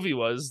that movie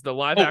was, the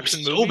live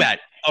action so movie. bad.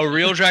 A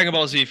real Dragon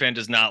Ball Z fan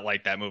does not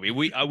like that movie.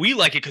 We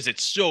like it because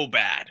it's so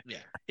bad. Yeah.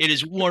 It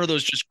is one of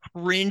those just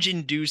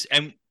cringe-induced,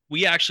 and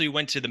we actually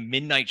went to the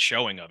midnight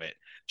showing of it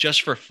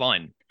just for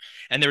fun.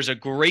 And there was a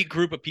great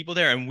group of people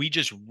there, and we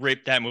just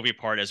ripped that movie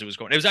apart as it was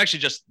going. It was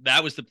actually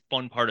that was the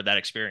fun part of that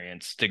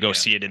experience to go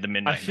see it in the I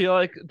midnight. feel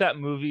like that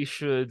movie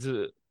should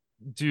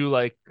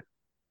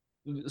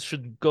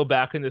should go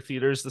back into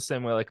theaters the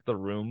same way like The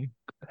Room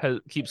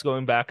keeps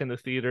going back into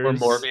theaters. Or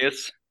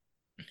Morbius.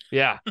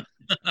 Yeah.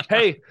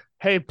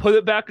 hey, put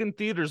it back in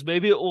theaters.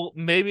 Maybe it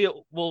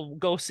will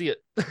go see it.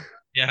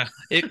 Yeah.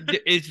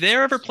 If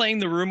they're ever playing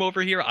The Room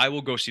over here, I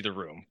will go see The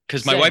Room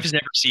because my Same. wife has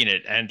never seen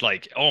it, and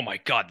like, oh my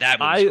god, that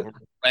was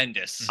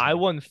horrendous. I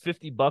won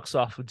 $50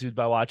 off a dude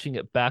by watching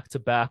it back to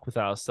back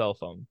without a cell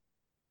phone.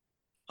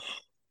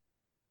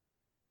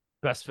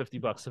 Best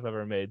 $50 I've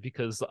ever made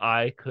because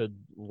I could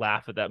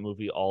laugh at that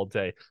movie all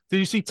day. Did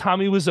you see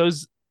Tommy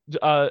Wiseau's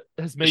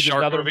has made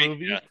Shark another movie?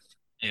 movie?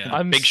 Yeah.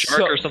 I'm Big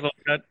Shark or something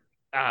like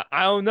that.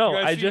 I don't know.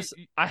 You guys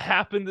I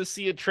happened to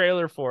see a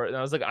trailer for it and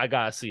I was like, I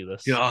gotta see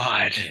this.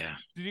 God. Yeah.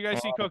 Did you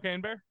guys see Cocaine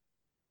Bear?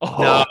 Oh,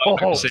 No, I'm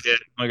gonna go see it.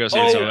 I'm gonna go see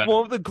it. So bad.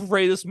 one of the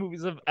greatest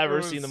movies I've ever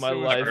It seen in was my so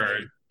life.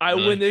 great. I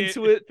Really? went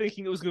into it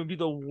thinking it was going to be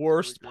the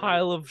worst great.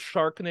 pile of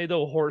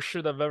Sharknado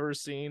horseshit I've ever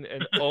seen,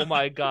 and oh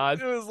my god,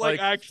 It was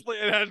like actually,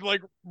 it had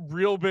like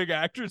real big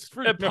actors.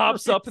 For it no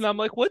pops up, and reason. I'm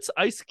like, "What's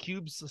Ice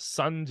Cube's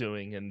son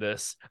doing in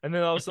this?" And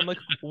then all of a sudden, I'm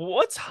like,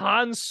 "What's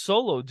Han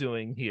Solo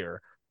doing here?"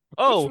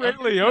 Oh, What's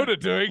Ray Liotta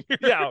doing?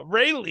 yeah,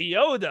 Ray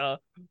Liotta.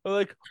 I'm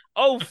like,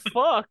 oh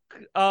fuck,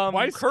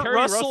 Why is Kurt Kerry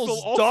Russell's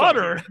Russell also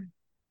daughter.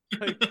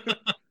 Like,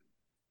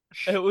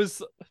 it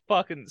was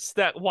fucking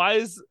Why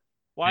is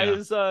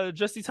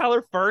Jesse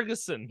Tyler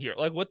Ferguson here?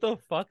 Like, what the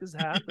fuck is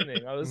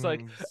happening? I was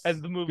like,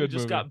 and the movie Good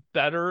just movie. got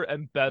better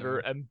and better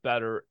and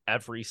better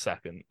every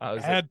second. I I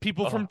was had like,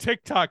 people oh. from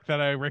TikTok that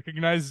I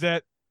recognized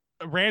at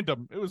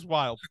random. It was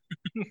wild.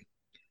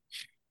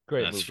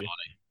 Great That's movie.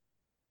 funny.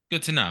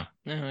 Good to know.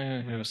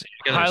 Yeah, we'll see.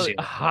 You gotta see it.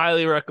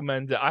 Highly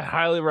recommend it. I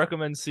highly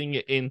recommend seeing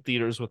it in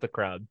theaters with the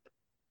crowd.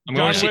 I'm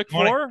John going to see. Wick I'm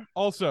gonna 4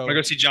 also.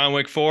 go see John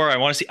Wick 4. I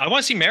want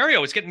to see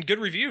Mario. It's getting good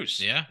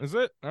reviews. Yeah. Is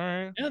it? All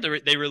right. Yeah,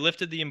 they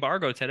lifted the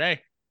embargo today.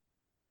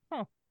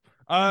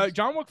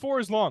 John Wick 4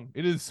 is long.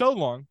 It is so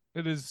long.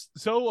 It is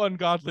so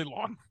ungodly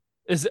long.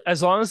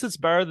 As long as it's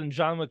better than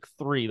John Wick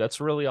 3, that's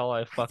really all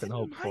I fucking didn't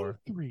hope mind for.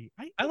 3.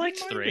 I liked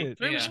didn't 3. mind it.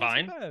 3 was Yeah.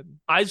 fine. Not so bad.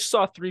 I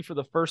saw 3 for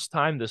the first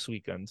time this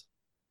weekend.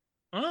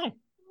 Oh,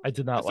 I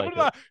did not So like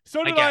did it.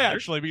 So I did I gathered.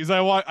 actually because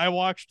I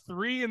watched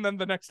 3 and then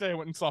the next day I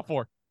went and saw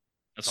 4.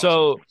 that's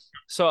So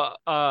awesome.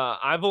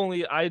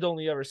 I'd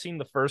only ever seen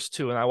the first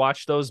 2 and I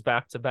watched those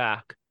back to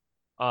back.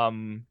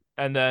 And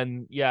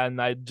then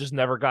and I just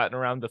never gotten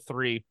around to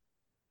 3.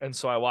 And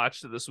so I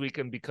watched it this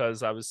weekend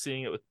because I was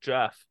seeing it with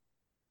Jeff.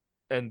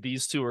 and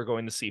these two were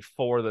going to see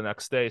 4 the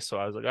next day. So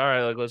I was like, all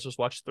right, like let's just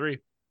watch 3.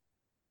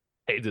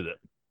 Hated it.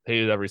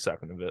 Hated every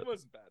second of it. It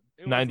wasn't bad.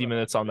 90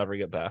 minutes I'll never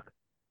get back.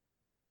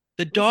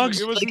 The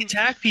dogs like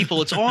attack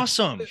people. It's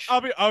awesome.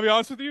 I'll be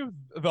honest with you.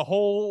 The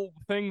whole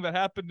thing that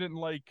happened in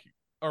like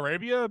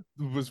Arabia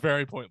was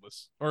very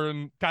pointless, or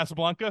in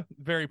Casablanca,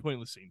 very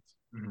pointless scenes.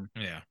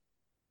 Yeah,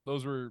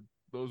 those were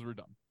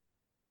dumb.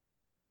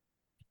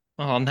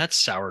 Oh, on that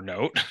sour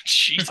note,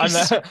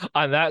 Jesus.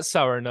 On that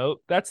sour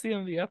note, that's the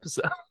end of the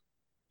episode.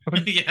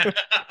 yeah.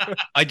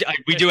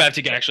 We do have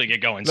to actually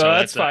get going. No, so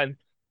that's fine.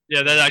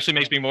 Yeah, that actually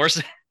makes me more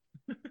sad.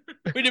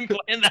 We didn't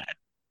plan that.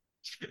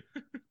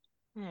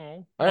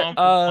 Oh.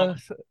 All right,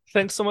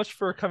 thanks so much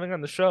for coming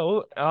on the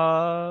show.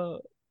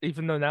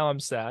 Even though now I'm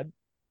sad.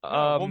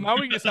 Well, now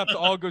we just have to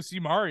all go see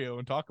Mario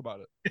and talk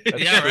about it.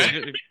 Yeah,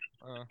 right.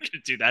 We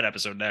should do that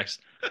episode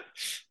next.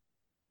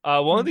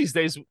 One of these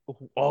days,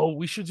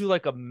 we should do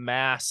like a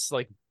mass,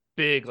 like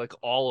big, like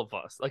all of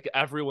us, like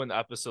everyone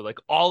episode, like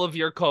all of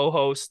your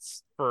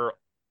co-hosts for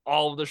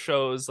all of the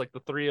shows, like the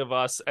 3 of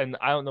us, and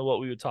I don't know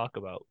what we would talk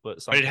about, but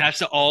it has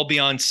to all be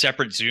on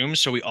separate Zooms,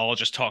 so we all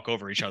just talk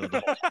over each other the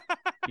whole time.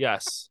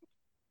 Yes.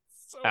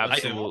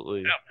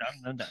 Absolutely.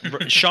 No.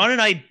 Sean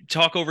and I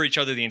talk over each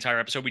other the entire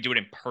episode. We do it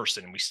in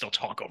person and we still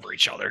talk over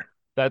each other.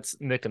 That's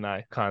Nick and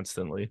I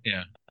constantly.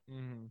 Yeah.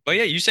 But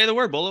yeah, you say the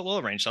word, we'll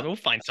arrange something. We'll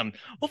find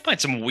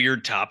some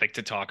weird topic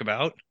to talk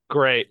about.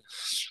 Great.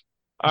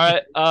 All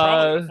right.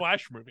 Probably the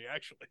Flash movie,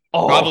 actually.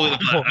 Probably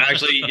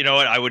actually, you know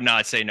what? I would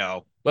not say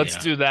no. Let's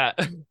do that.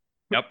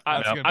 Yep.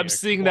 I'm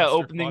seeing that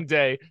opening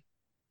day.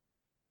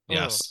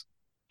 Yes.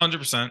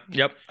 100%.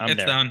 Yep. It's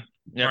there. done.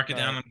 Yep. Mark it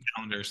down on the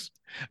calendars.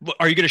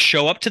 Are you going to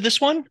show up to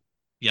this one?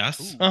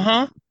 Yes.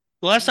 The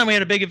last time we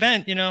had a big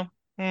event, you know.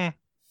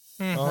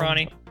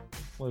 Ronnie.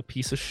 What a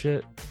piece of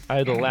shit. I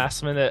had a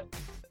last minute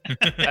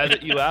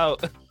edit you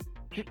out.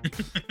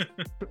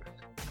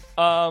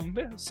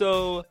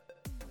 So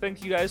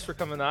thank you guys for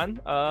coming on.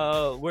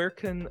 Where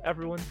can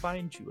everyone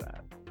find you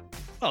at?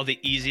 Well, the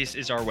easiest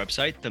is our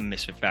website,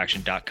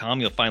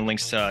 themisfitfaction.com. You'll find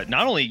links to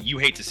not only You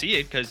Hate to See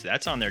It, because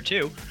that's on there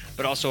too,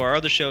 but also our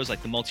other shows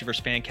like the Multiverse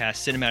Fancast,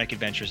 Cinematic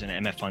Adventures, and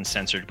MF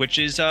Uncensored, which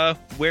is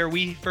where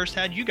we first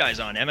had you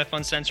guys on, MF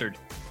Uncensored.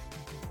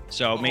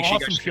 So make sure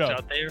you guys check it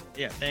out there.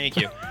 Yeah, thank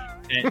you.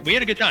 And we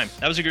had a good time.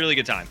 That was a really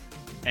good time.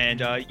 And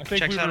you can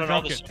check us out on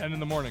all this. 10 in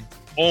the morning.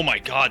 Oh my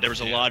God, there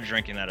was a lot of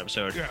drinking in that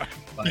episode. Yeah.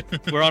 But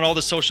we're on all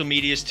the social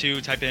medias too.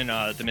 Type in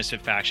the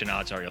Misfit Faction.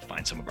 Odds are you'll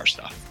find some of our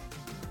stuff.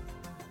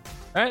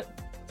 All right.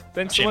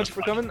 Thanks so much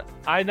for coming.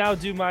 I now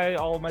do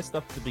all of my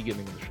stuff at the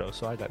beginning of the show,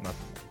 so I got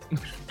nothing.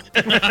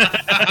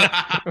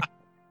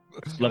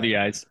 Love you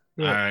guys.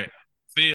 All right.